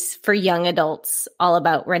 series for young adults all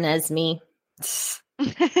about Renesmee.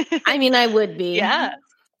 I mean, I would be. Yeah.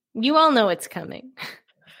 You all know it's coming.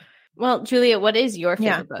 Well, Julia, what is your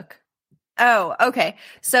favorite book? Oh, okay.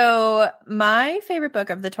 So my favorite book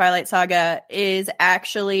of the Twilight Saga is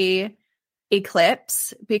actually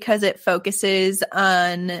Eclipse, because it focuses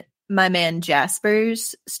on my man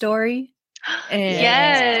Jasper's story. And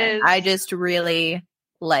yes. I just really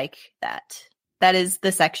like that. That is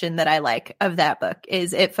the section that I like of that book,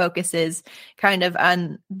 is it focuses kind of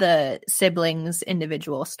on the siblings'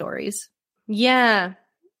 individual stories. Yeah.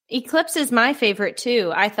 Eclipse is my favorite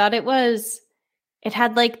too. I thought it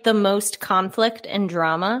had like the most conflict and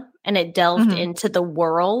drama, and it delved into the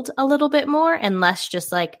world a little bit more and less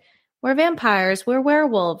just like, we're vampires, we're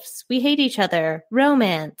werewolves, we hate each other,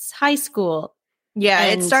 romance, high school. Yeah,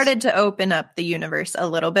 it started to open up the universe a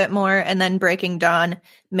little bit more, and then Breaking Dawn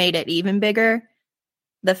made it even bigger.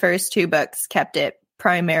 The first 2 books kept it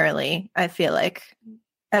primarily, I feel like,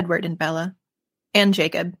 Edward and Bella and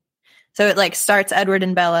Jacob. So it like starts Edward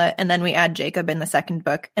and Bella, and then we add Jacob in the second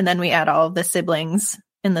book, and then we add all of the siblings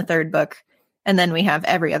in the third book, and then we have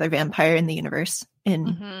every other vampire in the universe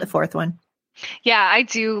in the fourth one. Yeah, I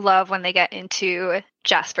do love when they get into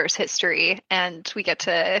Jasper's history and we get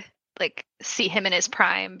to like see him in his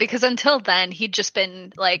prime, because until then he'd just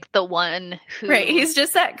been like the one who, right, he's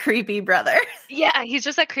just that creepy brother. Yeah, he's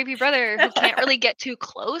just that creepy brother who can't really get too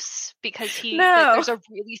close because like, there's a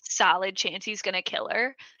really solid chance he's gonna kill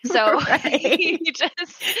her. So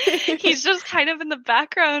he's just kind of in the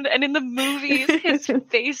background, and in the movies his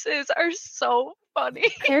faces are so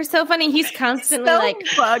funny. They're so funny. He's constantly so like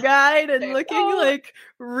bug-eyed and looking like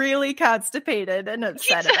really constipated and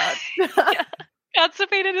upset about yeah.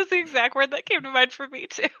 Constipated is the exact word that came to mind for me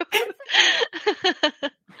too.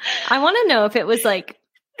 I want to know if it was like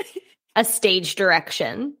a stage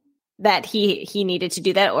direction that he needed to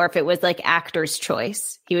do that, or if it was like actor's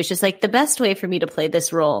choice. He was just like, the best way for me to play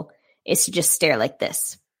this role is to just stare like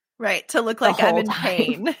this. Right, to look like I'm in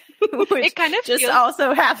pain. Which it kind of just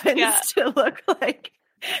also happens to look like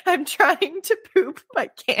I'm trying to poop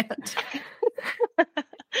but can't.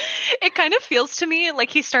 It kind of feels to me like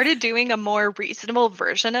he started doing a more reasonable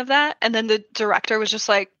version of that, and then the director was just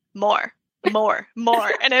like, more,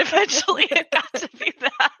 and eventually it got to be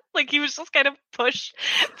that. Like he was just kind of pushed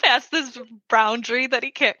past this boundary that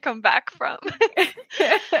he can't come back from.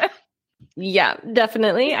 Yeah,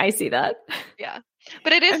 definitely. I see that. Yeah.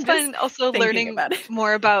 But it is fun also learning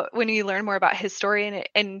more about, when you learn more about his story,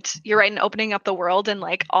 and you're right, in opening up the world, and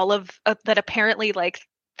like all of that apparently like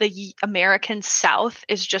the American South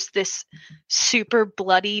is just this super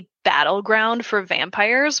bloody battleground for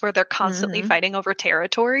vampires where they're constantly fighting over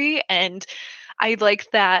territory. And I like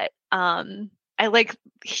that. I like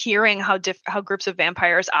hearing how groups of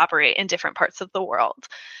vampires operate in different parts of the world.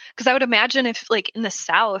 Because I would imagine if like in the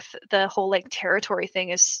South, the whole like territory thing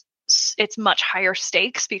it's much higher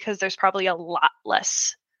stakes, because there's probably a lot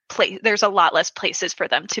less places for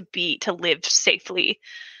them to live safely,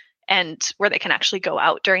 and where they can actually go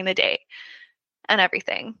out during the day and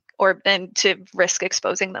everything, and to risk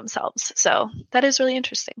exposing themselves. So that is really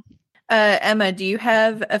interesting. Emma, do you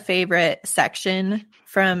have a favorite section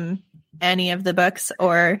from any of the books,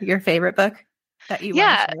 or your favorite book that you want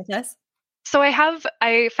to share with us? So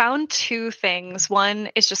I found 2 things. One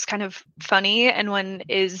is just kind of funny, and one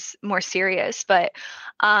is more serious. But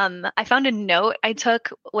I found a note I took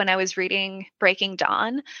when I was reading Breaking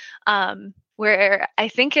Dawn, where I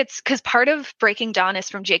think it's because part of Breaking Dawn is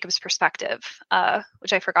from Jacob's perspective,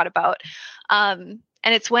 which I forgot about. And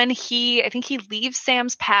it's when I think he leaves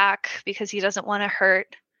Sam's pack because he doesn't want to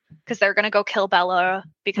hurt, because they're going to go kill Bella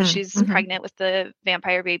because she's pregnant with the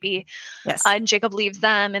vampire baby. Yes. And Jacob leaves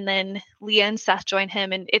them, and then Leah and Seth join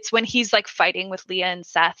him. And it's when he's like fighting with Leah and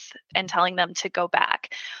Seth and telling them to go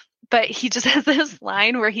back. But he just has this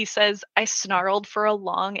line where he says, "I snarled for a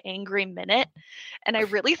long, angry minute." And I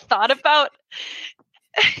really thought about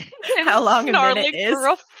how long a minute is for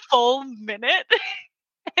a full minute.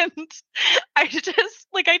 And I just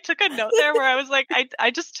like, I took a note there where I was like,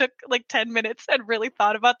 I just took like 10 minutes and really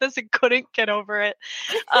thought about this and couldn't get over it.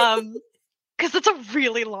 Because it's a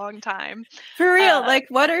really long time. For real. Like,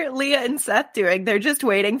 what are Leah and Seth doing? They're just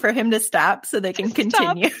waiting for him to stop so they can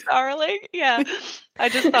continue. Snarling. Yeah. I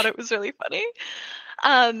just thought it was really funny.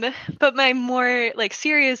 But my more like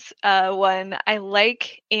serious one, I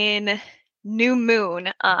like in New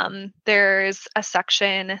Moon. There's a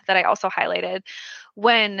section that I also highlighted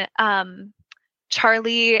when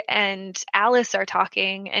Charlie and Alice are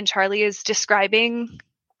talking, and Charlie is describing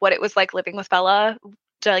what it was like living with Bella,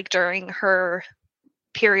 like during her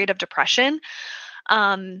period of depression.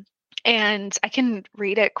 And I can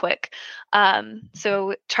read it quick.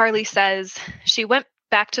 So Charlie says, "She went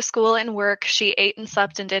back to school and work. She ate and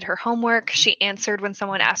slept and did her homework. She answered when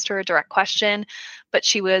someone asked her a direct question, but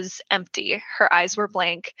she was empty. Her eyes were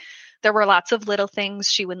blank. There were lots of little things.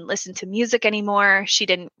 She wouldn't listen to music anymore. She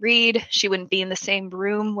didn't read. She wouldn't be in the same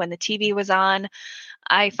room when the TV was on.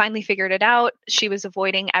 I finally figured it out. She was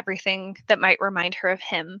avoiding everything that might remind her of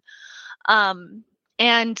him."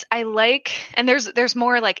 And I like, and there's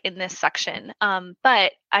more like in this section,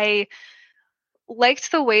 but I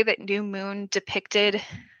liked the way that New Moon depicted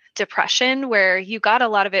depression, where you got a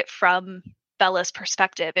lot of it from Bella's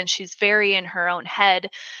perspective, and she's very in her own head.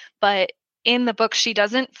 But in the book, she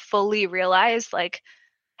doesn't fully realize like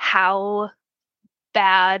how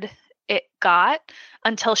bad it got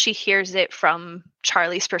until she hears it from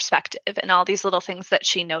Charlie's perspective, and all these little things that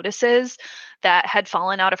she notices that had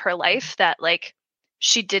fallen out of her life that like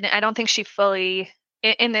I don't think she fully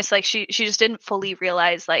in this, like she just didn't fully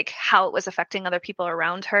realize like how it was affecting other people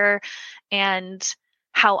around her and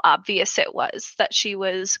how obvious it was that she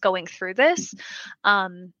was going through this.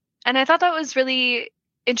 And I thought that was really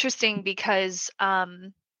interesting because I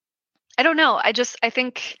don't know. I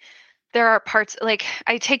think there are parts, like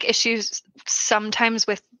I take issues sometimes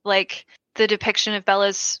with like the depiction of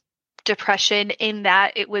Bella's depression in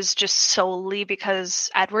that it was just solely because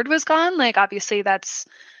Edward was gone. Like obviously that's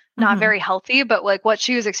not very healthy, but like what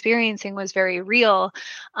she was experiencing was very real.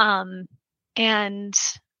 I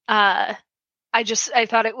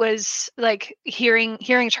thought it was like hearing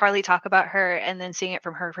Charlie talk about her and then seeing it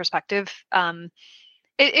from her perspective.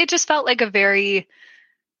 It just felt like a very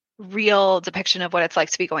real depiction of what it's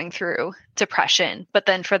like to be going through depression, but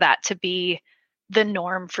then for that to be the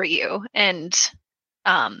norm for you. And,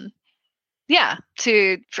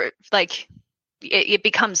 it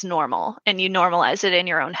becomes normal and you normalize it in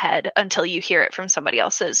your own head until you hear it from somebody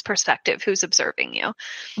else's perspective who's observing you.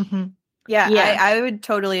 Mm-hmm. Yeah. I would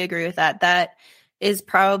totally agree with that. That is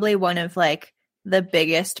probably one of like the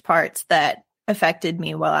biggest parts that affected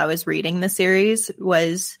me while I was reading the series,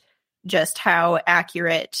 was just how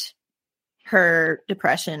accurate her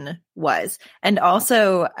depression was. And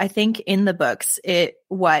also I think in the books,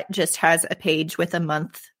 what just has a page with a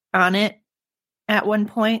month on it at one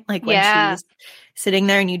point, like when she's sitting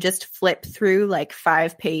there and you just flip through like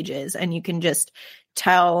 5 pages and you can just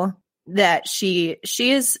tell that she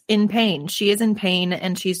is in pain. She is in pain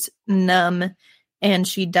and she's numb and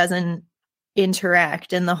she doesn't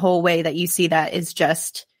interact. And the whole way that you see that is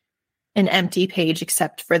just an empty page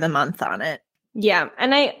except for the month on it. Yeah.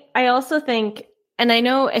 And I also think, and I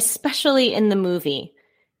know especially in the movie,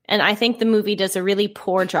 and I think the movie does a really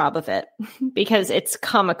poor job of it because it's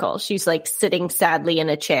comical. She's like sitting sadly in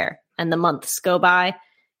a chair and the months go by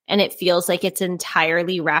and it feels like it's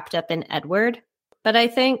entirely wrapped up in Edward. But I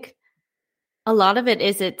think a lot of it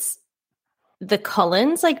is it's the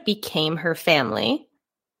Cullens like became her family.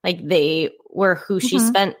 Like they were who she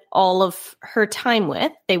spent all of her time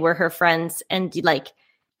with. They were her friends, and like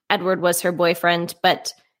Edward was her boyfriend,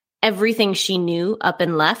 but everything she knew up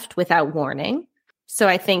and left without warning. So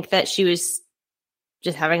I think that she was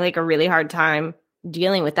just having like a really hard time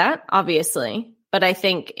dealing with that, obviously. But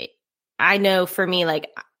I know for me, like,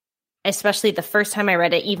 especially the first time I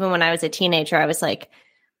read it, even when I was a teenager, I was like,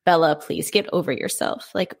 Bella, please get over yourself.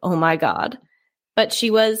 Like, oh my God. But she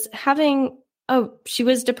was she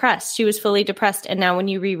was depressed. She was fully depressed. And now when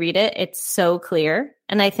you reread it, it's so clear.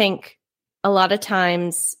 And I think a lot of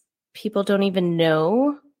times people don't even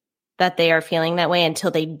know that they are feeling that way until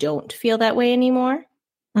they don't feel that way anymore.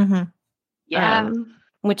 Mm-hmm. Yeah.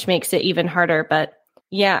 Which makes it even harder. But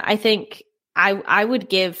yeah, I think I would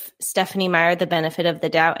give Stephenie Meyer the benefit of the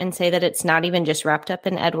doubt and say that it's not even just wrapped up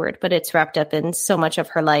in Edward, but it's wrapped up in so much of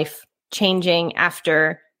her life changing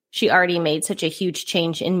after she already made such a huge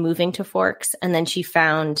change in moving to Forks. And then she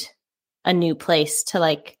found a new place to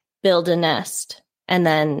like build a nest. And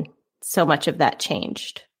then so much of that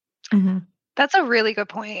changed. Mm-hmm. That's a really good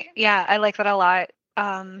point. Yeah, I like that a lot.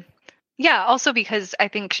 Also because I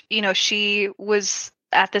think, she was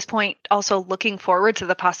at this point also looking forward to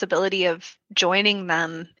the possibility of joining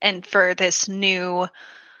them and for this new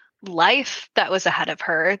life that was ahead of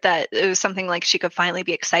her, that it was something like she could finally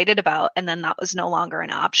be excited about, and then that was no longer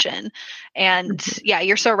an option. And yeah,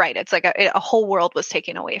 you're so right. It's like a whole world was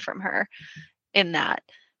taken away from her in that.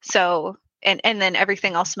 So, and then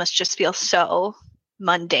everything else must just feel so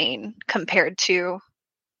mundane compared to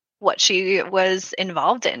what she was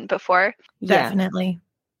involved in before. Definitely.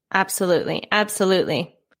 Absolutely.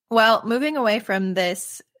 Absolutely. Well, moving away from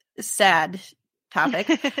this sad topic,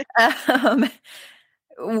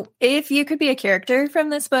 if you could be a character from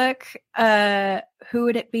this book, who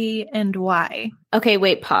would it be and why? Okay,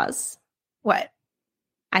 wait, pause. What?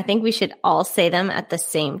 I think we should all say them at the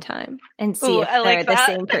same time and see if they're the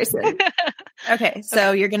same person. Okay,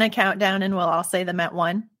 so you're going to count down and we'll all say them at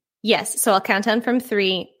 1? Yes, so I'll count down from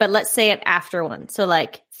 3, but let's say it after 1. So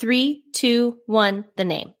like 3, 2, 1, the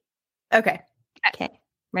name. Okay.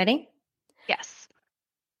 Ready? Yes.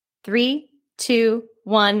 3, 2,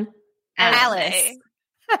 1. Alice.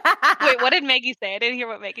 Wait, what did Maggie say? I didn't hear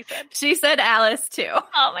what Maggie said. She said Alice too.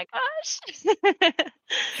 Oh my gosh.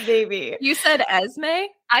 Baby. You said Esme?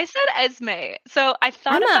 I said Esme. So I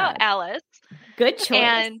thought Emma. about Alice. Good choice.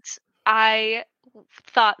 And I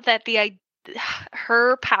thought that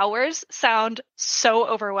her powers sound so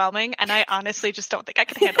overwhelming, and I honestly just don't think I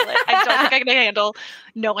could handle it. I don't think I could handle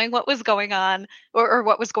knowing what was going on or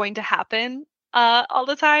what was going to happen all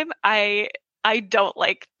the time. I don't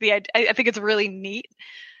like the idea. I think it's really neat,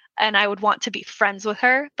 and I would want to be friends with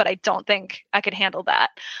her, but I don't think I could handle that.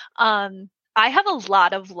 I have a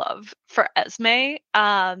lot of love for Esme.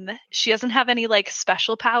 She doesn't have any like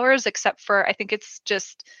special powers except for, I think it's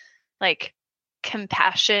just like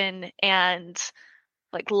compassion and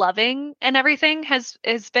like loving, and everything has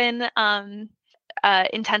been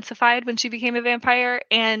intensified when she became a vampire,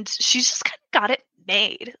 and she's just kind of got it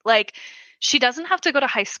made. Like, she doesn't have to go to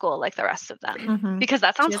high school like the rest of them, because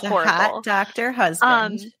that sounds horrible. A hot doctor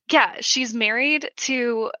husband. Yeah, she's married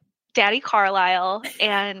to Daddy Carlisle,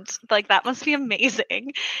 and like that must be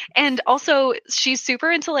amazing. And also she's super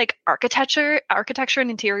into like architecture and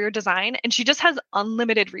interior design, and she just has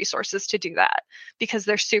unlimited resources to do that because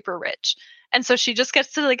they're super rich. And so she just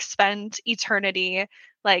gets to like spend eternity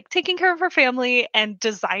like taking care of her family and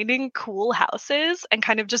designing cool houses and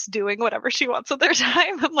kind of just doing whatever she wants with her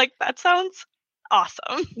time. I'm like, that sounds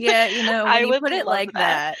awesome. Yeah, you know, when you put it like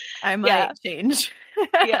that, I might change.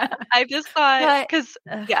 Yeah, I just thought, because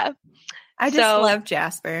I just love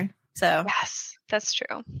Jasper. So yes, that's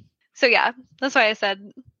true. So yeah, that's why I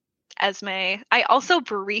said Esme. I also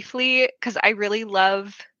briefly, because I really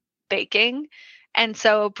love baking, and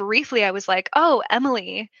so briefly I was like, oh,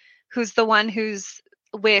 Emily, who's the one who's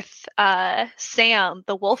with Sam,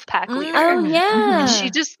 the wolf pack leader. Oh yeah. And she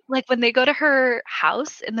just like, when they go to her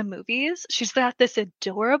house in the movies, she's got this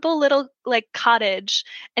adorable little like cottage,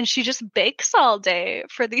 and she just bakes all day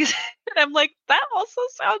for these. And I'm like, that also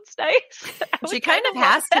sounds nice. She kind of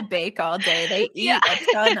has to bake all day. They eat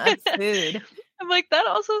a ton of food. I'm like, that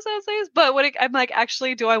also sounds nice. But I'm like,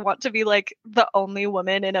 actually, do I want to be like the only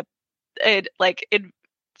woman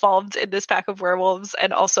involved in this pack of werewolves?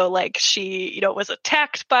 And also like, she, was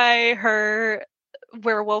attacked by her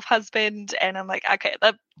werewolf husband, and I'm like, okay,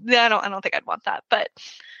 I don't think I'd want that. But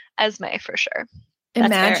Esme for sure.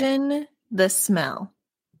 Imagine the smell.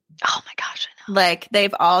 Oh my gosh, I know. Like,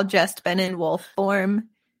 they've all just been in wolf form,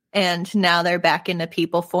 and now they're back into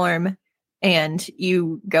people form, and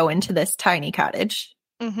you go into this tiny cottage.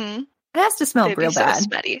 Mm-hmm. It has to smell real bad.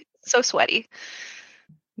 So sweaty.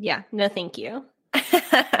 Yeah, no thank you.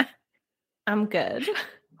 I'm good.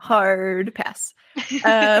 Hard pass.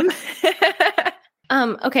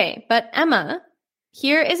 Okay, but Emma,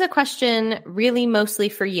 here is a question really mostly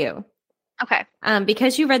for you. Okay.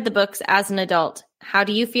 Because you read the books as an adult, how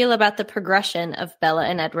do you feel about the progression of Bella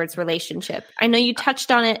and Edward's relationship? I know you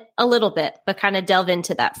touched on it a little bit, but kind of delve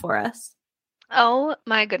into that for us. Oh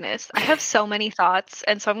my goodness. I have so many thoughts,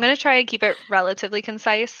 and so I'm going to try and keep it relatively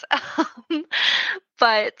concise.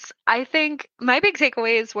 But I think my big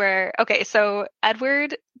takeaways were, okay, so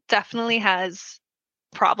Edward definitely has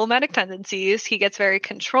problematic tendencies. He gets very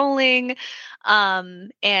controlling,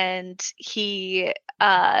 and he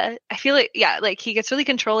I feel like he gets really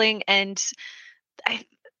controlling, and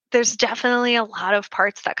there's definitely a lot of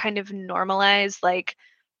parts that kind of normalize like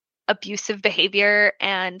abusive behavior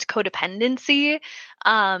and codependency.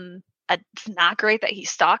 It's not great that he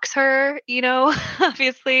stalks her,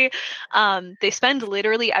 obviously. They spend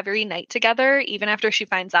literally every night together, even after she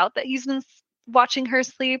finds out that he's been watching her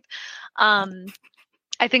sleep.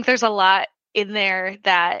 I think there's a lot in there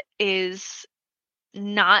that is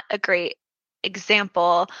not a great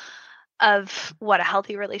example of what a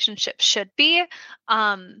healthy relationship should be.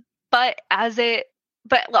 But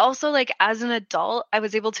also like as an adult, I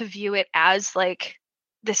was able to view it as like,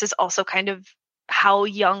 this is also kind of how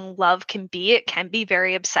young love can be. It can be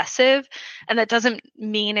very obsessive, and that doesn't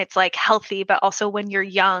mean it's like healthy, but also when you're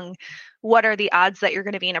young, what are the odds that you're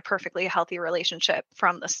going to be in a perfectly healthy relationship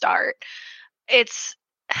from the start?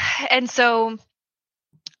 And so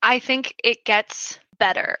I think it gets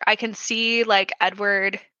better. I can see like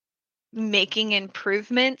Edward making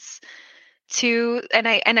improvements to, and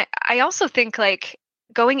I also think like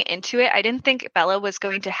going into it, I didn't think Bella was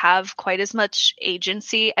going to have quite as much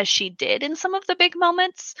agency as she did in some of the big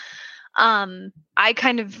moments. I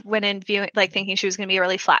kind of went in thinking she was going to be a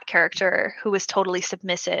really flat character who was totally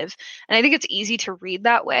submissive. And I think it's easy to read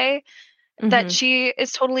that way, that she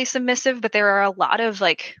is totally submissive, but there are a lot of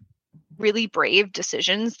like really brave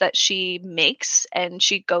decisions that she makes, and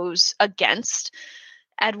she goes against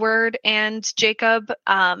Edward and Jacob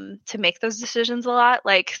to make those decisions a lot.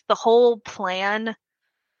 Like the whole plan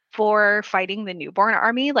for fighting the newborn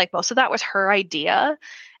army, like most of that was her idea.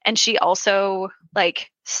 and she also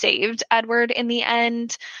like saved Edward in the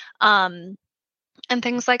end, and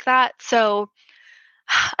things like that. So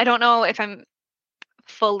I don't know if I'm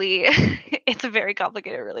fully it's a very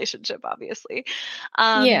complicated relationship, obviously.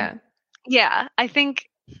 Yeah, I think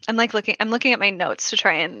I'm looking at my notes to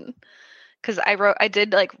try and, because I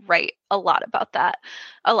did like write a lot about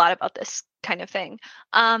this kind of thing.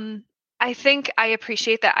 I think I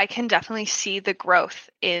appreciate that I can definitely see the growth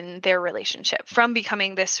in their relationship from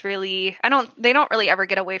becoming this really, they don't really ever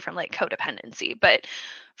get away from like codependency, but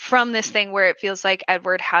from this thing where it feels like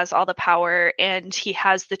Edward has all the power and he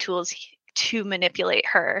has the tools to manipulate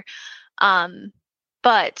her.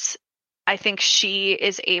 But I think she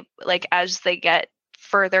is like, as they get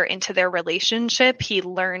further into their relationship, he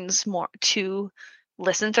learns more to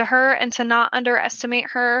listen to her and to not underestimate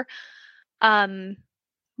her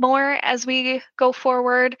more as we go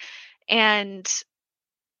forward. And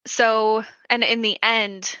so, and in the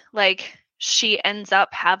end, like she ends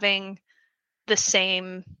up having the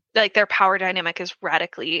same, like their power dynamic is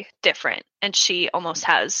radically different, and she almost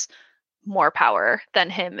has more power than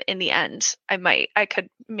him in the end. I could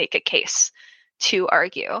make a case to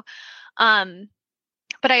argue.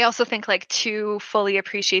 But I also think like to fully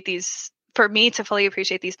appreciate these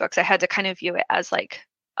books, I had to kind of view it as like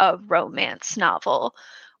a romance novel,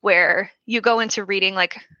 where you go into reading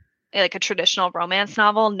like a traditional romance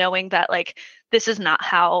novel knowing that like this is not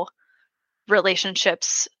how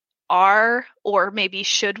relationships are or maybe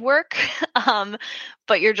should work,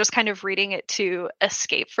 but you're just kind of reading it to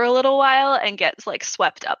escape for a little while and get like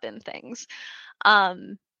swept up in things.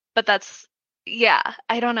 But that's, yeah,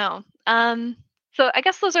 I don't know. So I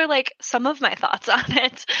guess those are like some of my thoughts on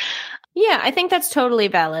it. Yeah, I think that's totally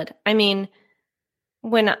valid. I mean,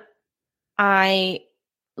 when I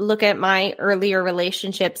look at my earlier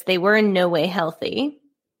relationships, they were in no way healthy.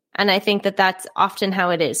 And I think that that's often how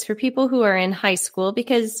it is for people who are in high school,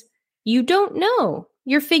 because you don't know.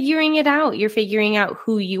 You're figuring it out. You're figuring out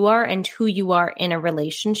who you are and who you are in a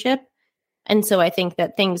relationship. And so I think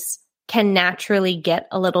that things can naturally get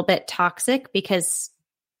a little bit toxic because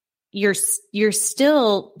you're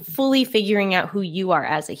still fully figuring out who you are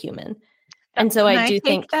as a human. And so I do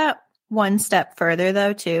think that one step further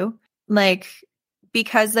though too, like,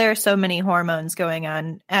 because there are so many hormones going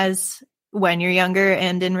on as when you're younger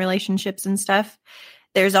and in relationships and stuff,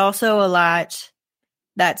 there's also a lot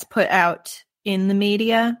that's put out in the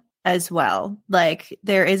media as well. Like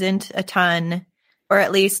there isn't a ton, or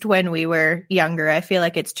at least when we were younger, I feel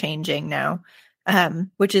like it's changing now,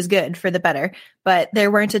 which is good for the better. But there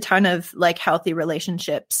weren't a ton of like healthy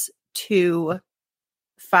relationships to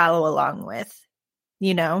follow along with,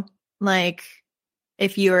 you know, like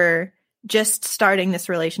if you're just starting this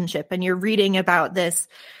relationship and you're reading about this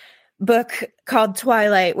book called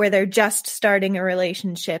Twilight where they're just starting a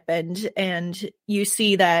relationship and you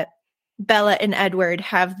see that Bella and Edward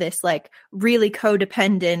have this like really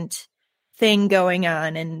codependent thing going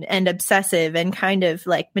on and obsessive and kind of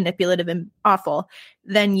like manipulative and awful,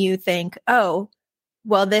 then you think, oh,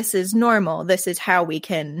 well, this is normal. This is how we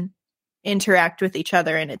can interact with each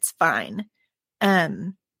other and it's fine.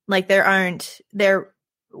 Like there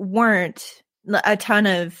weren't a ton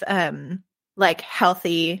of like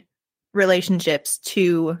healthy relationships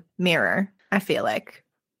to mirror, I feel like.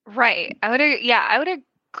 Right.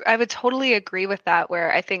 I would totally agree with that,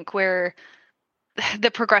 where I think where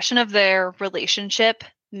the progression of their relationship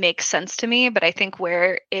makes sense to me, but I think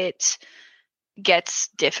where it gets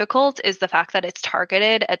difficult is the fact that it's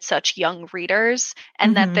targeted at such young readers,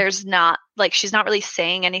 and that there's not, like, she's not really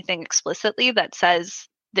saying anything explicitly that says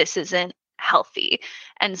this isn't healthy.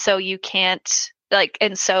 And so you can't, like,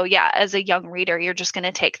 and so, yeah, as a young reader, you're just going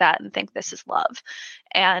to take that and think this is love.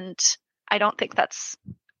 And I don't think that's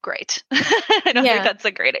great. I don't think that's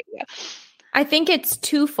a great idea. I think it's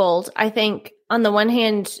twofold. I think on the one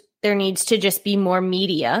hand, there needs to just be more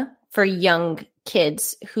media for young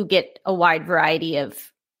kids who get a wide variety of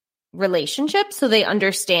relationships so they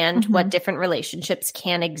understand what different relationships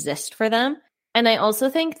can exist for them. And I also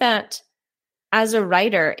think that as a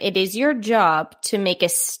writer, it is your job to make a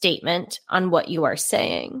statement on what you are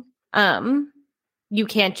saying. You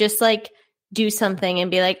can't just like do something and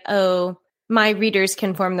be like, oh, my readers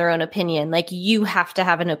can form their own opinion. Like you have to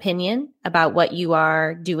have an opinion about what you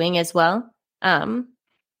are doing as well.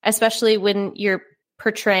 Especially when you're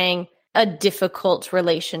portraying a difficult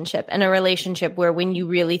relationship, and a relationship where when you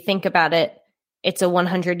really think about it, it's a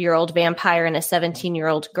 100-year-old vampire and a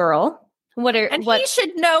 17-year-old girl. He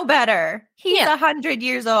should know better. He's 100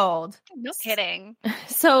 years old. No kidding.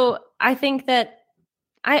 So I think that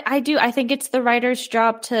I think it's the writer's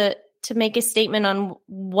job to to make a statement on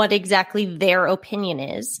what exactly their opinion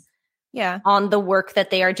is. Yeah. On the work that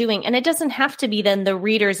they are doing. And it doesn't have to be then the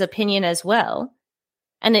reader's opinion as well.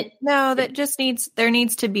 And there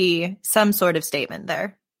needs to be some sort of statement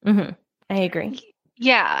there. Mm-hmm. I agree.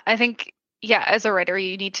 Yeah, I think, as a writer,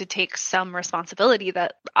 you need to take some responsibility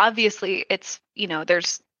that obviously it's,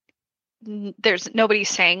 there's nobody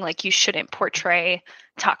saying like you shouldn't portray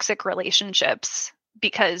toxic relationships,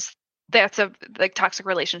 because toxic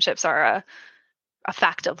relationships are a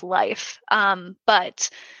fact of life. But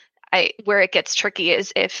where it gets tricky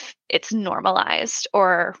is if it's normalized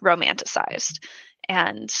or romanticized,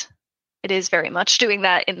 and it is very much doing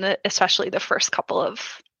that especially the first couple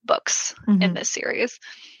of books in this series.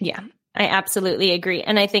 Yeah, I absolutely agree.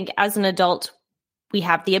 And I think as an adult, we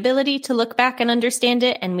have the ability to look back and understand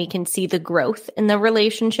it, and we can see the growth in the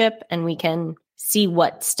relationship, and we can see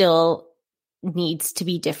what still needs to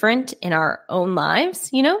be different in our own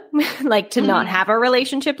lives, like to not have a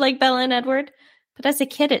relationship like Bella and Edward. But as a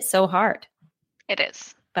kid, it's so hard. It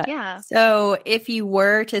is. But yeah. So if you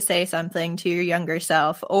were to say something to your younger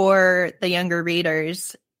self or the younger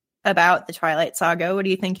readers about the Twilight Saga, what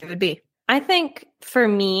do you think it would be? I think for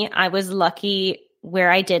me, I was lucky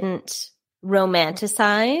where I didn't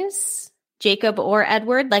romanticize Jacob or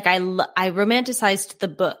Edward. Like I romanticized the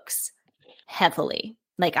books heavily.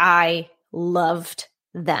 Like I loved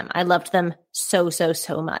them. I loved them so, so,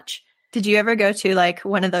 so much. Did you ever go to like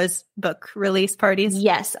one of those book release parties?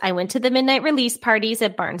 Yes, I went to the midnight release parties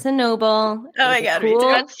at Barnes & Noble. Oh my God,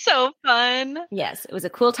 that's so fun. Yes, it was a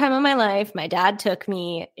cool time of my life. My dad took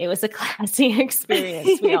me. It was a classy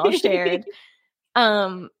experience we all shared.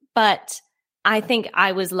 But I think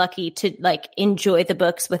I was lucky to like enjoy the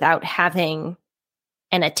books without having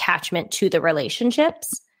an attachment to the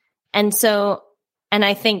relationships. And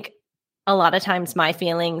I think a lot of times my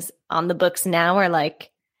feelings on the books now are like,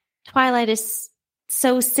 Twilight is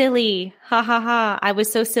so silly. Ha ha ha. I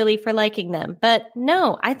was so silly for liking them. But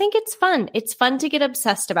no, I think it's fun. It's fun to get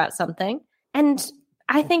obsessed about something. And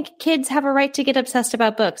I think kids have a right to get obsessed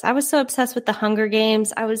about books. I was so obsessed with the Hunger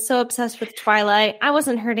Games. I was so obsessed with Twilight. I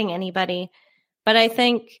wasn't hurting anybody. But I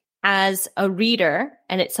think as a reader,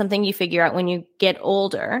 and it's something you figure out when you get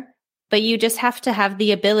older, but you just have to have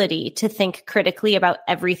the ability to think critically about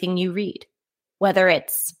everything you read, whether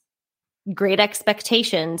it's Great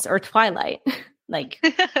Expectations or Twilight. Like,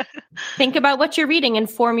 think about what you're reading and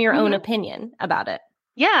form your own opinion about it.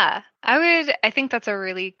 Yeah, I think that's a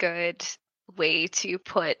really good way to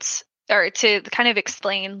put, or to kind of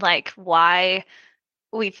explain like why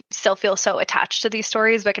we still feel so attached to these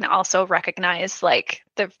stories, but can also recognize like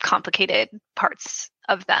the complicated parts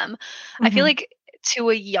of them. I feel like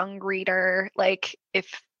to a young reader, like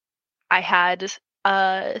if I had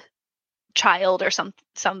a child or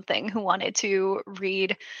something who wanted to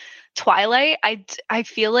read Twilight, I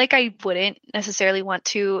feel like I wouldn't necessarily want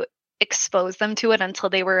to expose them to it until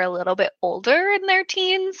they were a little bit older in their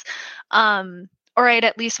teens, or I'd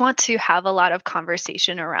at least want to have a lot of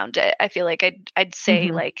conversation around it. I feel like I'd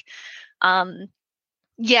say like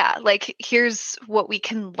like here's what we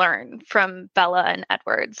can learn from Bella and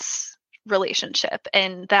Edward's relationship,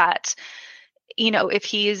 and that if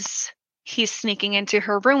he's sneaking into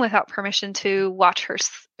her room without permission to watch her,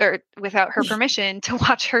 or without her permission to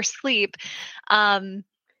watch her sleep.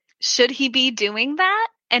 Should he be doing that?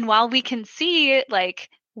 And while we can see like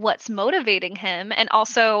what's motivating him, and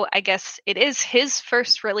also I guess it is his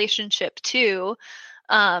first relationship too.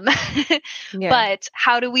 But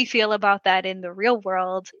how do we feel about that in the real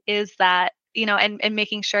world? Is that, and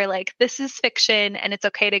making sure like this is fiction and it's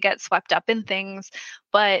okay to get swept up in things,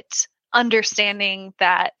 but understanding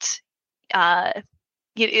that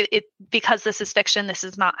because this is fiction, this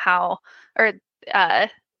is not how, or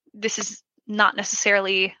this is not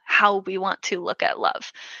necessarily how we want to look at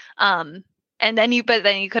love. And then you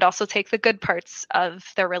could also take the good parts of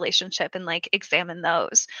their relationship and like examine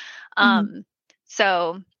those.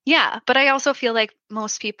 So yeah, but I also feel like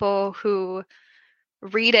most people who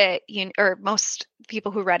read it, or most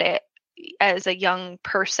people who read it as a young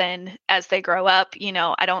person, as they grow up,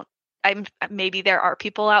 maybe there are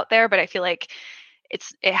people out there, but I feel like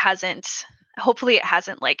hopefully it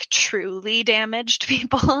hasn't like truly damaged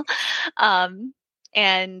people. And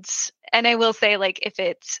I will say, like, if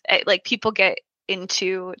it's like people get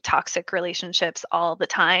into toxic relationships all the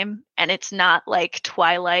time, and it's not like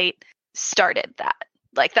Twilight started that.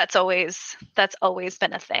 Like that's always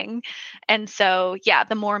been a thing. And so, yeah,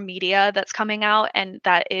 the more media that's coming out and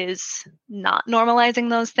that is not normalizing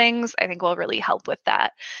those things, I think will really help with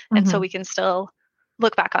that. And so we can still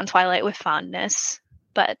look back on Twilight with fondness.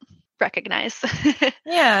 But recognize.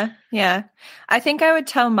 Yeah. I think I would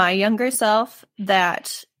tell my younger self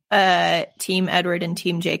that Team Edward and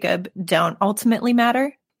Team Jacob don't ultimately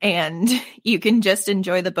matter, and you can just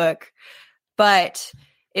enjoy the book. But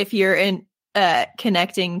if you're in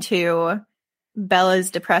connecting to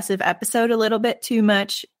Bella's depressive episode a little bit too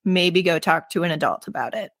much, maybe go talk to an adult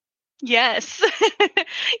about it. Yes.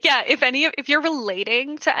 Yeah, if you're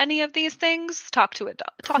relating to any of these things, talk to adult.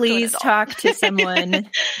 Please talk to someone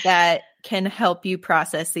that can help you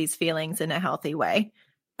process these feelings in a healthy way.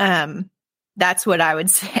 That's what I would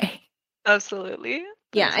say. Absolutely.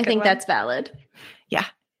 Yeah, I think that's valid. Yeah.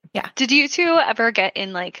 Did you two ever get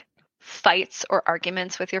in like fights or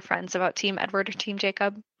arguments with your friends about Team Edward or Team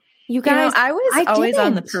Jacob? You guys, I was always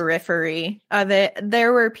on the periphery of it.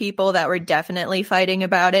 There were people that were definitely fighting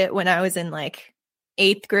about it when I was in like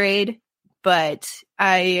 8th grade, but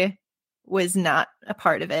I was not a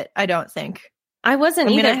part of it, I don't think. I wasn't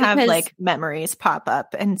I'm either. I'm going to have like memories pop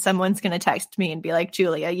up and someone's going to text me and be like,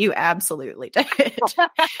 Julia, you absolutely did.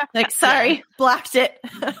 Like, sorry, blocked it.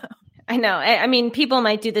 I know. I mean, people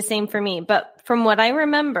might do the same for me, but from what I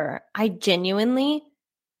remember, I genuinely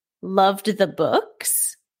loved the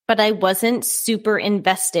books, but I wasn't super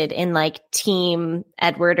invested in like Team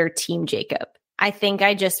Edward or Team Jacob. I think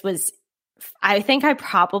I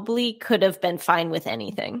probably could have been fine with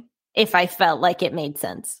anything if I felt like it made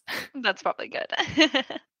sense. That's probably good.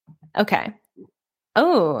 Okay.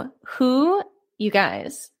 Oh, who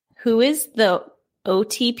is the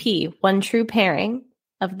OTP, one true pairing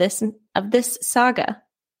of this saga?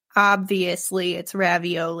 Obviously, it's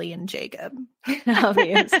Ravioli and Jacob.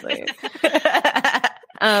 Obviously.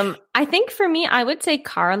 I think for me, I would say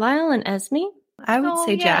Carlisle and Esme. I would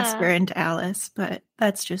say Jasper and Alice, but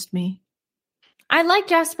that's just me. I like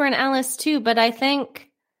Jasper and Alice too, but I think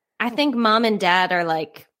mom and dad are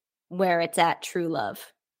like where it's at true love.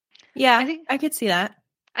 Yeah, I could see that.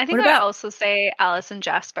 I think I'd also say Alice and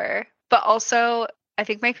Jasper, but also I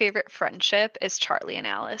think my favorite friendship is Charlie and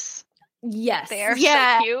Alice. Yes. They are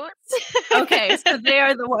so cute. Okay, so they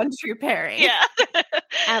are the one true pairing. Yeah.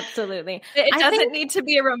 Absolutely. It doesn't need to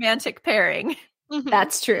be a romantic pairing.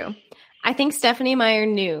 That's true. I think Stephanie Meyer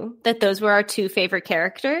knew that those were our two favorite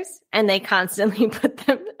characters, and they constantly put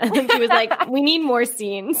them. And then she was like, "We need more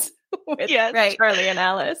scenes with Charlie and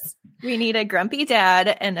Alice. We need a grumpy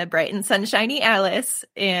dad and a bright and sunshiny Alice,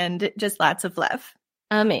 and just lots of love."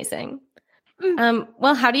 Amazing.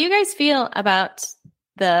 Well, how do you guys feel about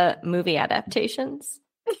the movie adaptations?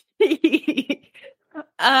 The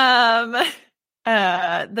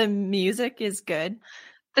music is good.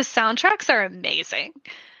 The soundtracks are amazing.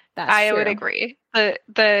 I would agree.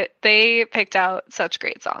 They picked out such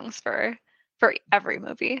great songs for every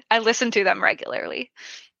movie. I listen to them regularly.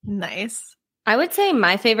 Nice. I would say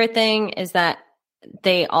my favorite thing is that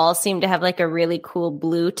they all seem to have like a really cool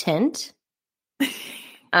blue tint.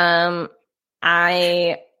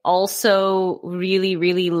 I also really,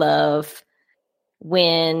 really love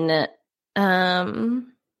when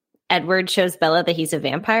Edward shows Bella that he's a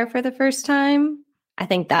vampire for the first time. I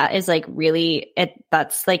think that is like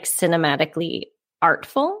that's like cinematically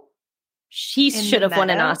artful. She should have won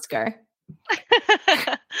an Oscar.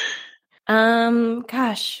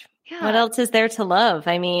 Gosh, what else is there to love?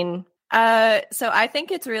 I mean, so I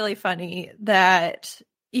think it's really funny that,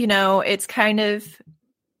 it's kind of,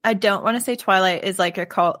 I don't want to say Twilight is like a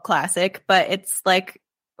cult classic, but it's like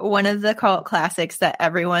one of the cult classics that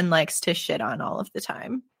everyone likes to shit on all of the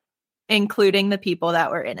time, including the people that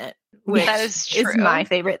were in it, which is my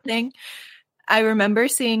favorite thing. I remember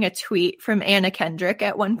seeing a tweet from Anna Kendrick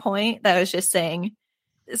at one point that was just saying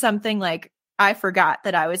something like, I forgot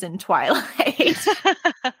that I was in Twilight.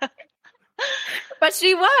 But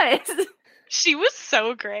she was. She was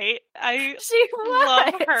so great. She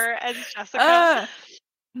love her as Jessica.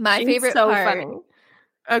 My favorite part. Funny.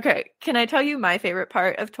 Okay, can I tell you my favorite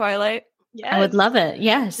part of Twilight? Yes. I would love it.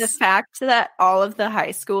 Yes. The fact that all of the high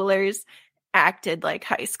schoolers acted like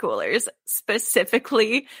high schoolers,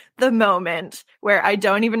 specifically the moment where I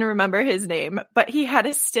don't even remember his name, but he had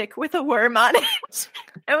a stick with a worm on it.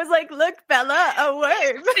 I was like, look, Bella, a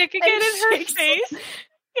worm. Sticking it in her face.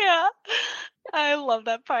 Yeah. I love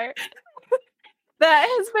that part. That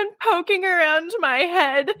has been poking around my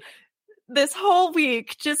head this whole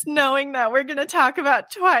week, just knowing that we're going to talk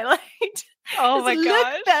about Twilight. Oh my gosh.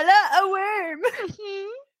 Look, Bella, a worm.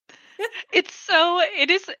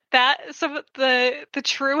 The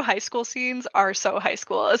true high school scenes are so high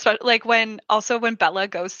school, especially like when Bella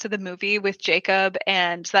goes to the movie with Jacob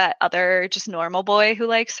and that other just normal boy who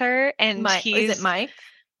likes her, and is it Mike?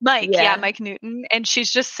 Mike Newton, and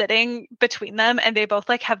she's just sitting between them, and they both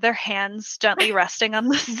like have their hands gently resting on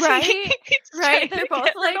the seat. Right. They're both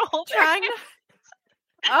like trying to.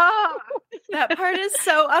 Oh, that part is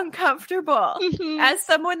so uncomfortable. As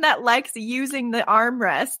someone that likes using the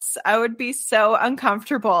armrests, I would be so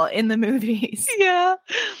uncomfortable in the movies. Yeah.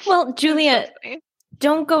 Well, Julia,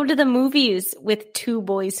 don't go to the movies with two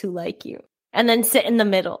boys who like you and then sit in the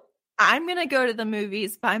middle. I'm going to go to the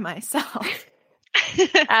movies by myself.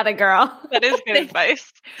 Atta girl. That is good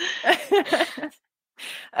advice.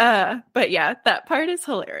 But yeah, that part is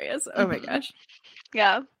hilarious. Oh my gosh.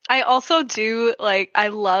 Yeah. I also do I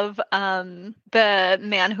love the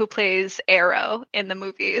man who plays Arrow in the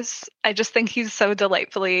movies. I just think he's so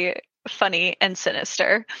delightfully funny and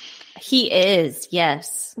sinister. He is,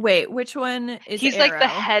 yes. Wait, which one is He's Arrow? Like the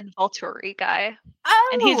head Volturi guy. Oh!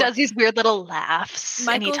 And he does these weird little laughs.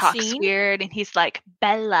 Michael and he talks Sheen? weird. And he's like,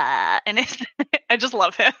 Bella. And I just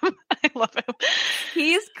love him. I love him.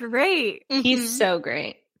 He's great. He's so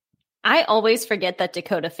great. I always forget that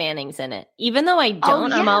Dakota Fanning's in it. Even though I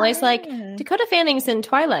don't, I'm always like, Dakota Fanning's in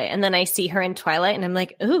Twilight. And then I see her in Twilight and I'm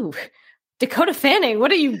like, ooh, Dakota Fanning,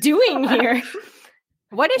 what are you doing here?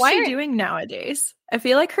 What is she doing nowadays? I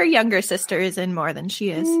feel like her younger sister is in more than she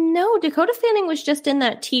is. No, Dakota Fanning was just in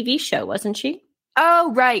that TV show, wasn't she?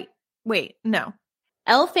 Oh, right. Wait, no.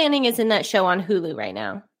 Elle Fanning is in that show on Hulu right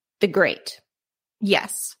now. The Great.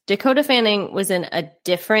 Yes. Dakota Fanning was in a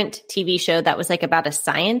different TV show that was like about a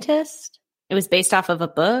scientist. It was based off of a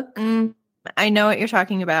book. I know what you're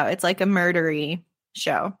talking about. It's like a murdery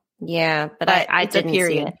show. Yeah, but I didn't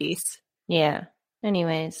see it. Piece. Yeah.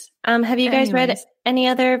 Anyways, have you guys read any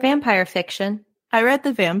other vampire fiction? I read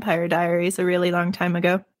The Vampire Diaries a really long time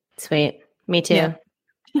ago. Sweet. Me too. Yeah.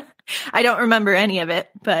 I don't remember any of it,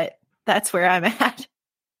 but that's where I'm at.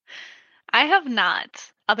 I have not.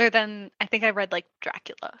 Other than, I think I read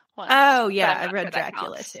Dracula once. Oh, yeah, I read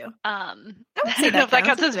Dracula too. I don't know if that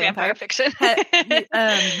counts as vampire fiction. Have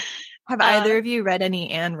either of you read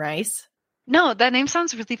any Anne Rice? No, that name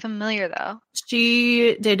sounds really familiar though.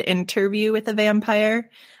 She did Interview with a Vampire.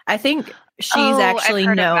 I think she's actually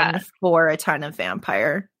known for a ton of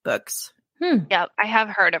vampire books. Yeah, I have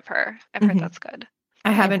heard of her. I've heard that's good.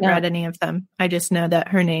 I haven't read any of them. I just know that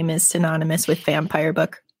her name is synonymous with vampire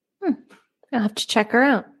book. I'll have to check her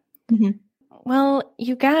out. Well,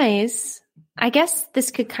 you guys, I guess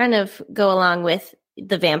this could kind of go along with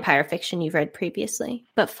the vampire fiction you've read previously.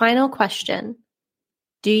 But final question.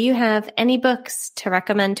 Do you have any books to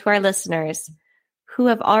recommend to our listeners who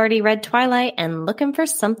have already read Twilight and looking for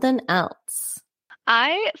something else?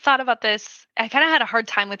 I thought about this. I kind of had a hard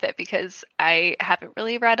time with it because I haven't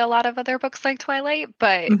really read a lot of other books like Twilight,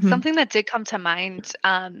 but something that did come to mind,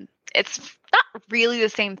 it's not really the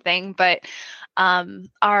same thing, but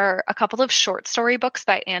are a couple of short story books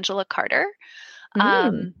by Angela Carter.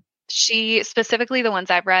 She specifically, the ones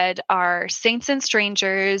I've read are Saints and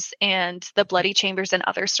Strangers and The Bloody Chambers and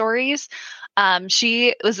Other Stories.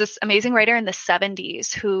 She was this amazing writer in the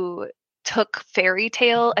 70s who took fairy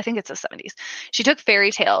tale. I think it's the 70s. She took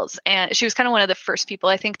fairy tales, and she was kind of one of the first people,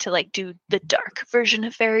 I think, to do the dark version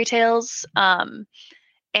of fairy tales. I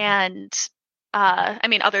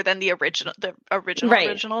mean, other than the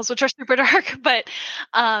originals, which are super dark, but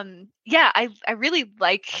I really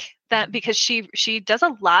like that because she does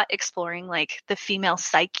a lot exploring the female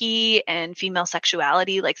psyche and female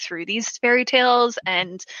sexuality through these fairy tales,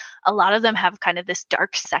 and a lot of them have kind of this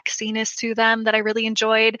dark sexiness to them that I really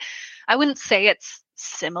enjoyed. I wouldn't say it's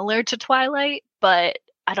similar to Twilight, but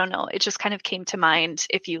I don't know, it just kind of came to mind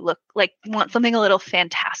if you want something a little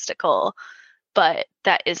fantastical, but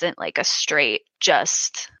that isn't a straight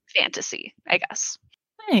just fantasy, I guess.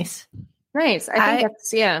 Nice. I think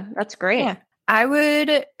that's great. Yeah. I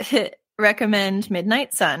would recommend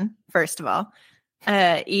Midnight Sun, first of all,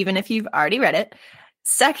 even if you've already read it.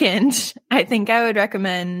 Second, I think I would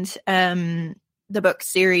recommend the book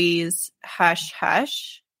series Hush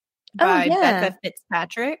Hush by Becca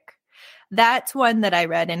Fitzpatrick. That's one that I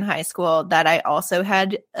read in high school that I also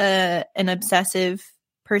had an obsessive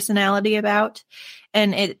personality about,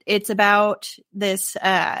 and it's about this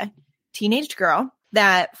teenage girl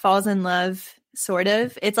that falls in love, sort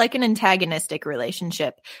of. It's like an antagonistic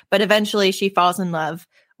relationship, but eventually she falls in love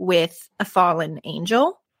with a fallen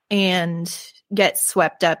angel and gets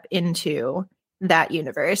swept up into that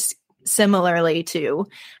universe, similarly to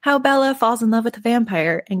how Bella falls in love with a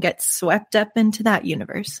vampire and gets swept up into that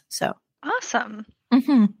universe. So awesome.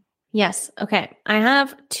 Yes. Okay. I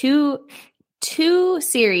have two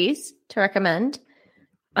series to recommend.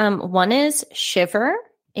 One is Shiver.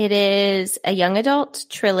 It is a young adult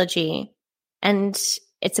trilogy, and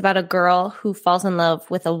it's about a girl who falls in love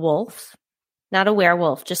with a wolf, not a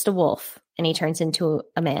werewolf, just a wolf, and he turns into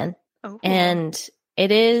a man. Oh. And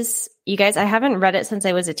it is, you guys, I haven't read it since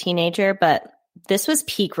I was a teenager, but this was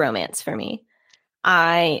peak romance for me.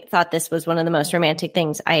 I thought this was one of the most romantic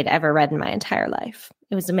things I had ever read in my entire life.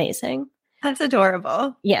 It was amazing. That's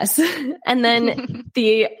adorable. Yes. And then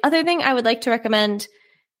the other thing I would like to recommend,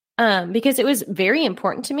 because it was very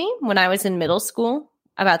important to me when I was in middle school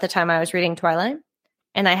about the time I was reading Twilight,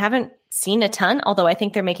 and I haven't seen a ton, although I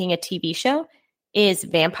think they're making a TV show, is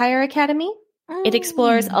Vampire Academy. It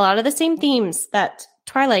explores a lot of the same themes that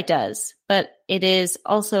Twilight does, but it is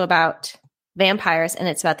also about vampires, and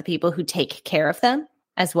it's about the people who take care of them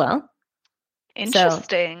as well.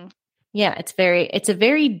 Interesting. So, yeah, it's a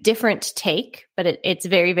very different take, but it's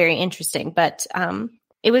very, very interesting. But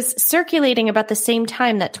it was circulating about the same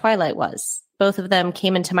time that Twilight was. Both of them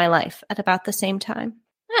came into my life at about the same time.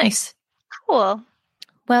 Nice. Cool.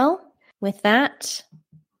 Well, with that,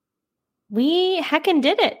 we heckin'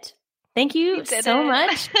 did it. Thank you so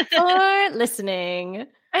much for listening.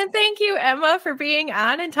 And thank you, Emma, for being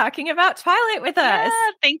on and talking about Twilight with us.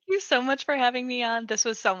 Yeah, thank you so much for having me on. This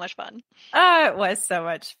was so much fun. Oh, it was so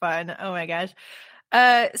much fun. Oh my gosh.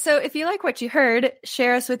 So if you like what you heard,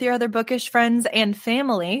 share us with your other bookish friends and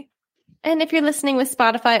family. And if you're listening with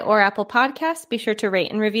Spotify or Apple Podcasts, be sure to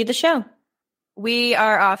rate and review the show. We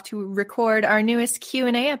are off to record our newest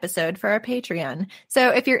Q&A episode for our Patreon.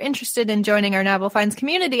 So if you're interested in joining our Novel Finds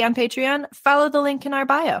community on Patreon, follow the link in our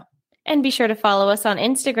bio. And be sure to follow us on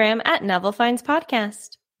Instagram at Novel Finds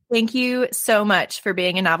Podcast. Thank you so much for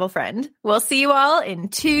being a novel friend. We'll see you all in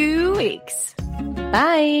 2 weeks.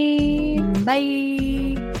 Bye.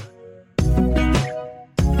 Bye.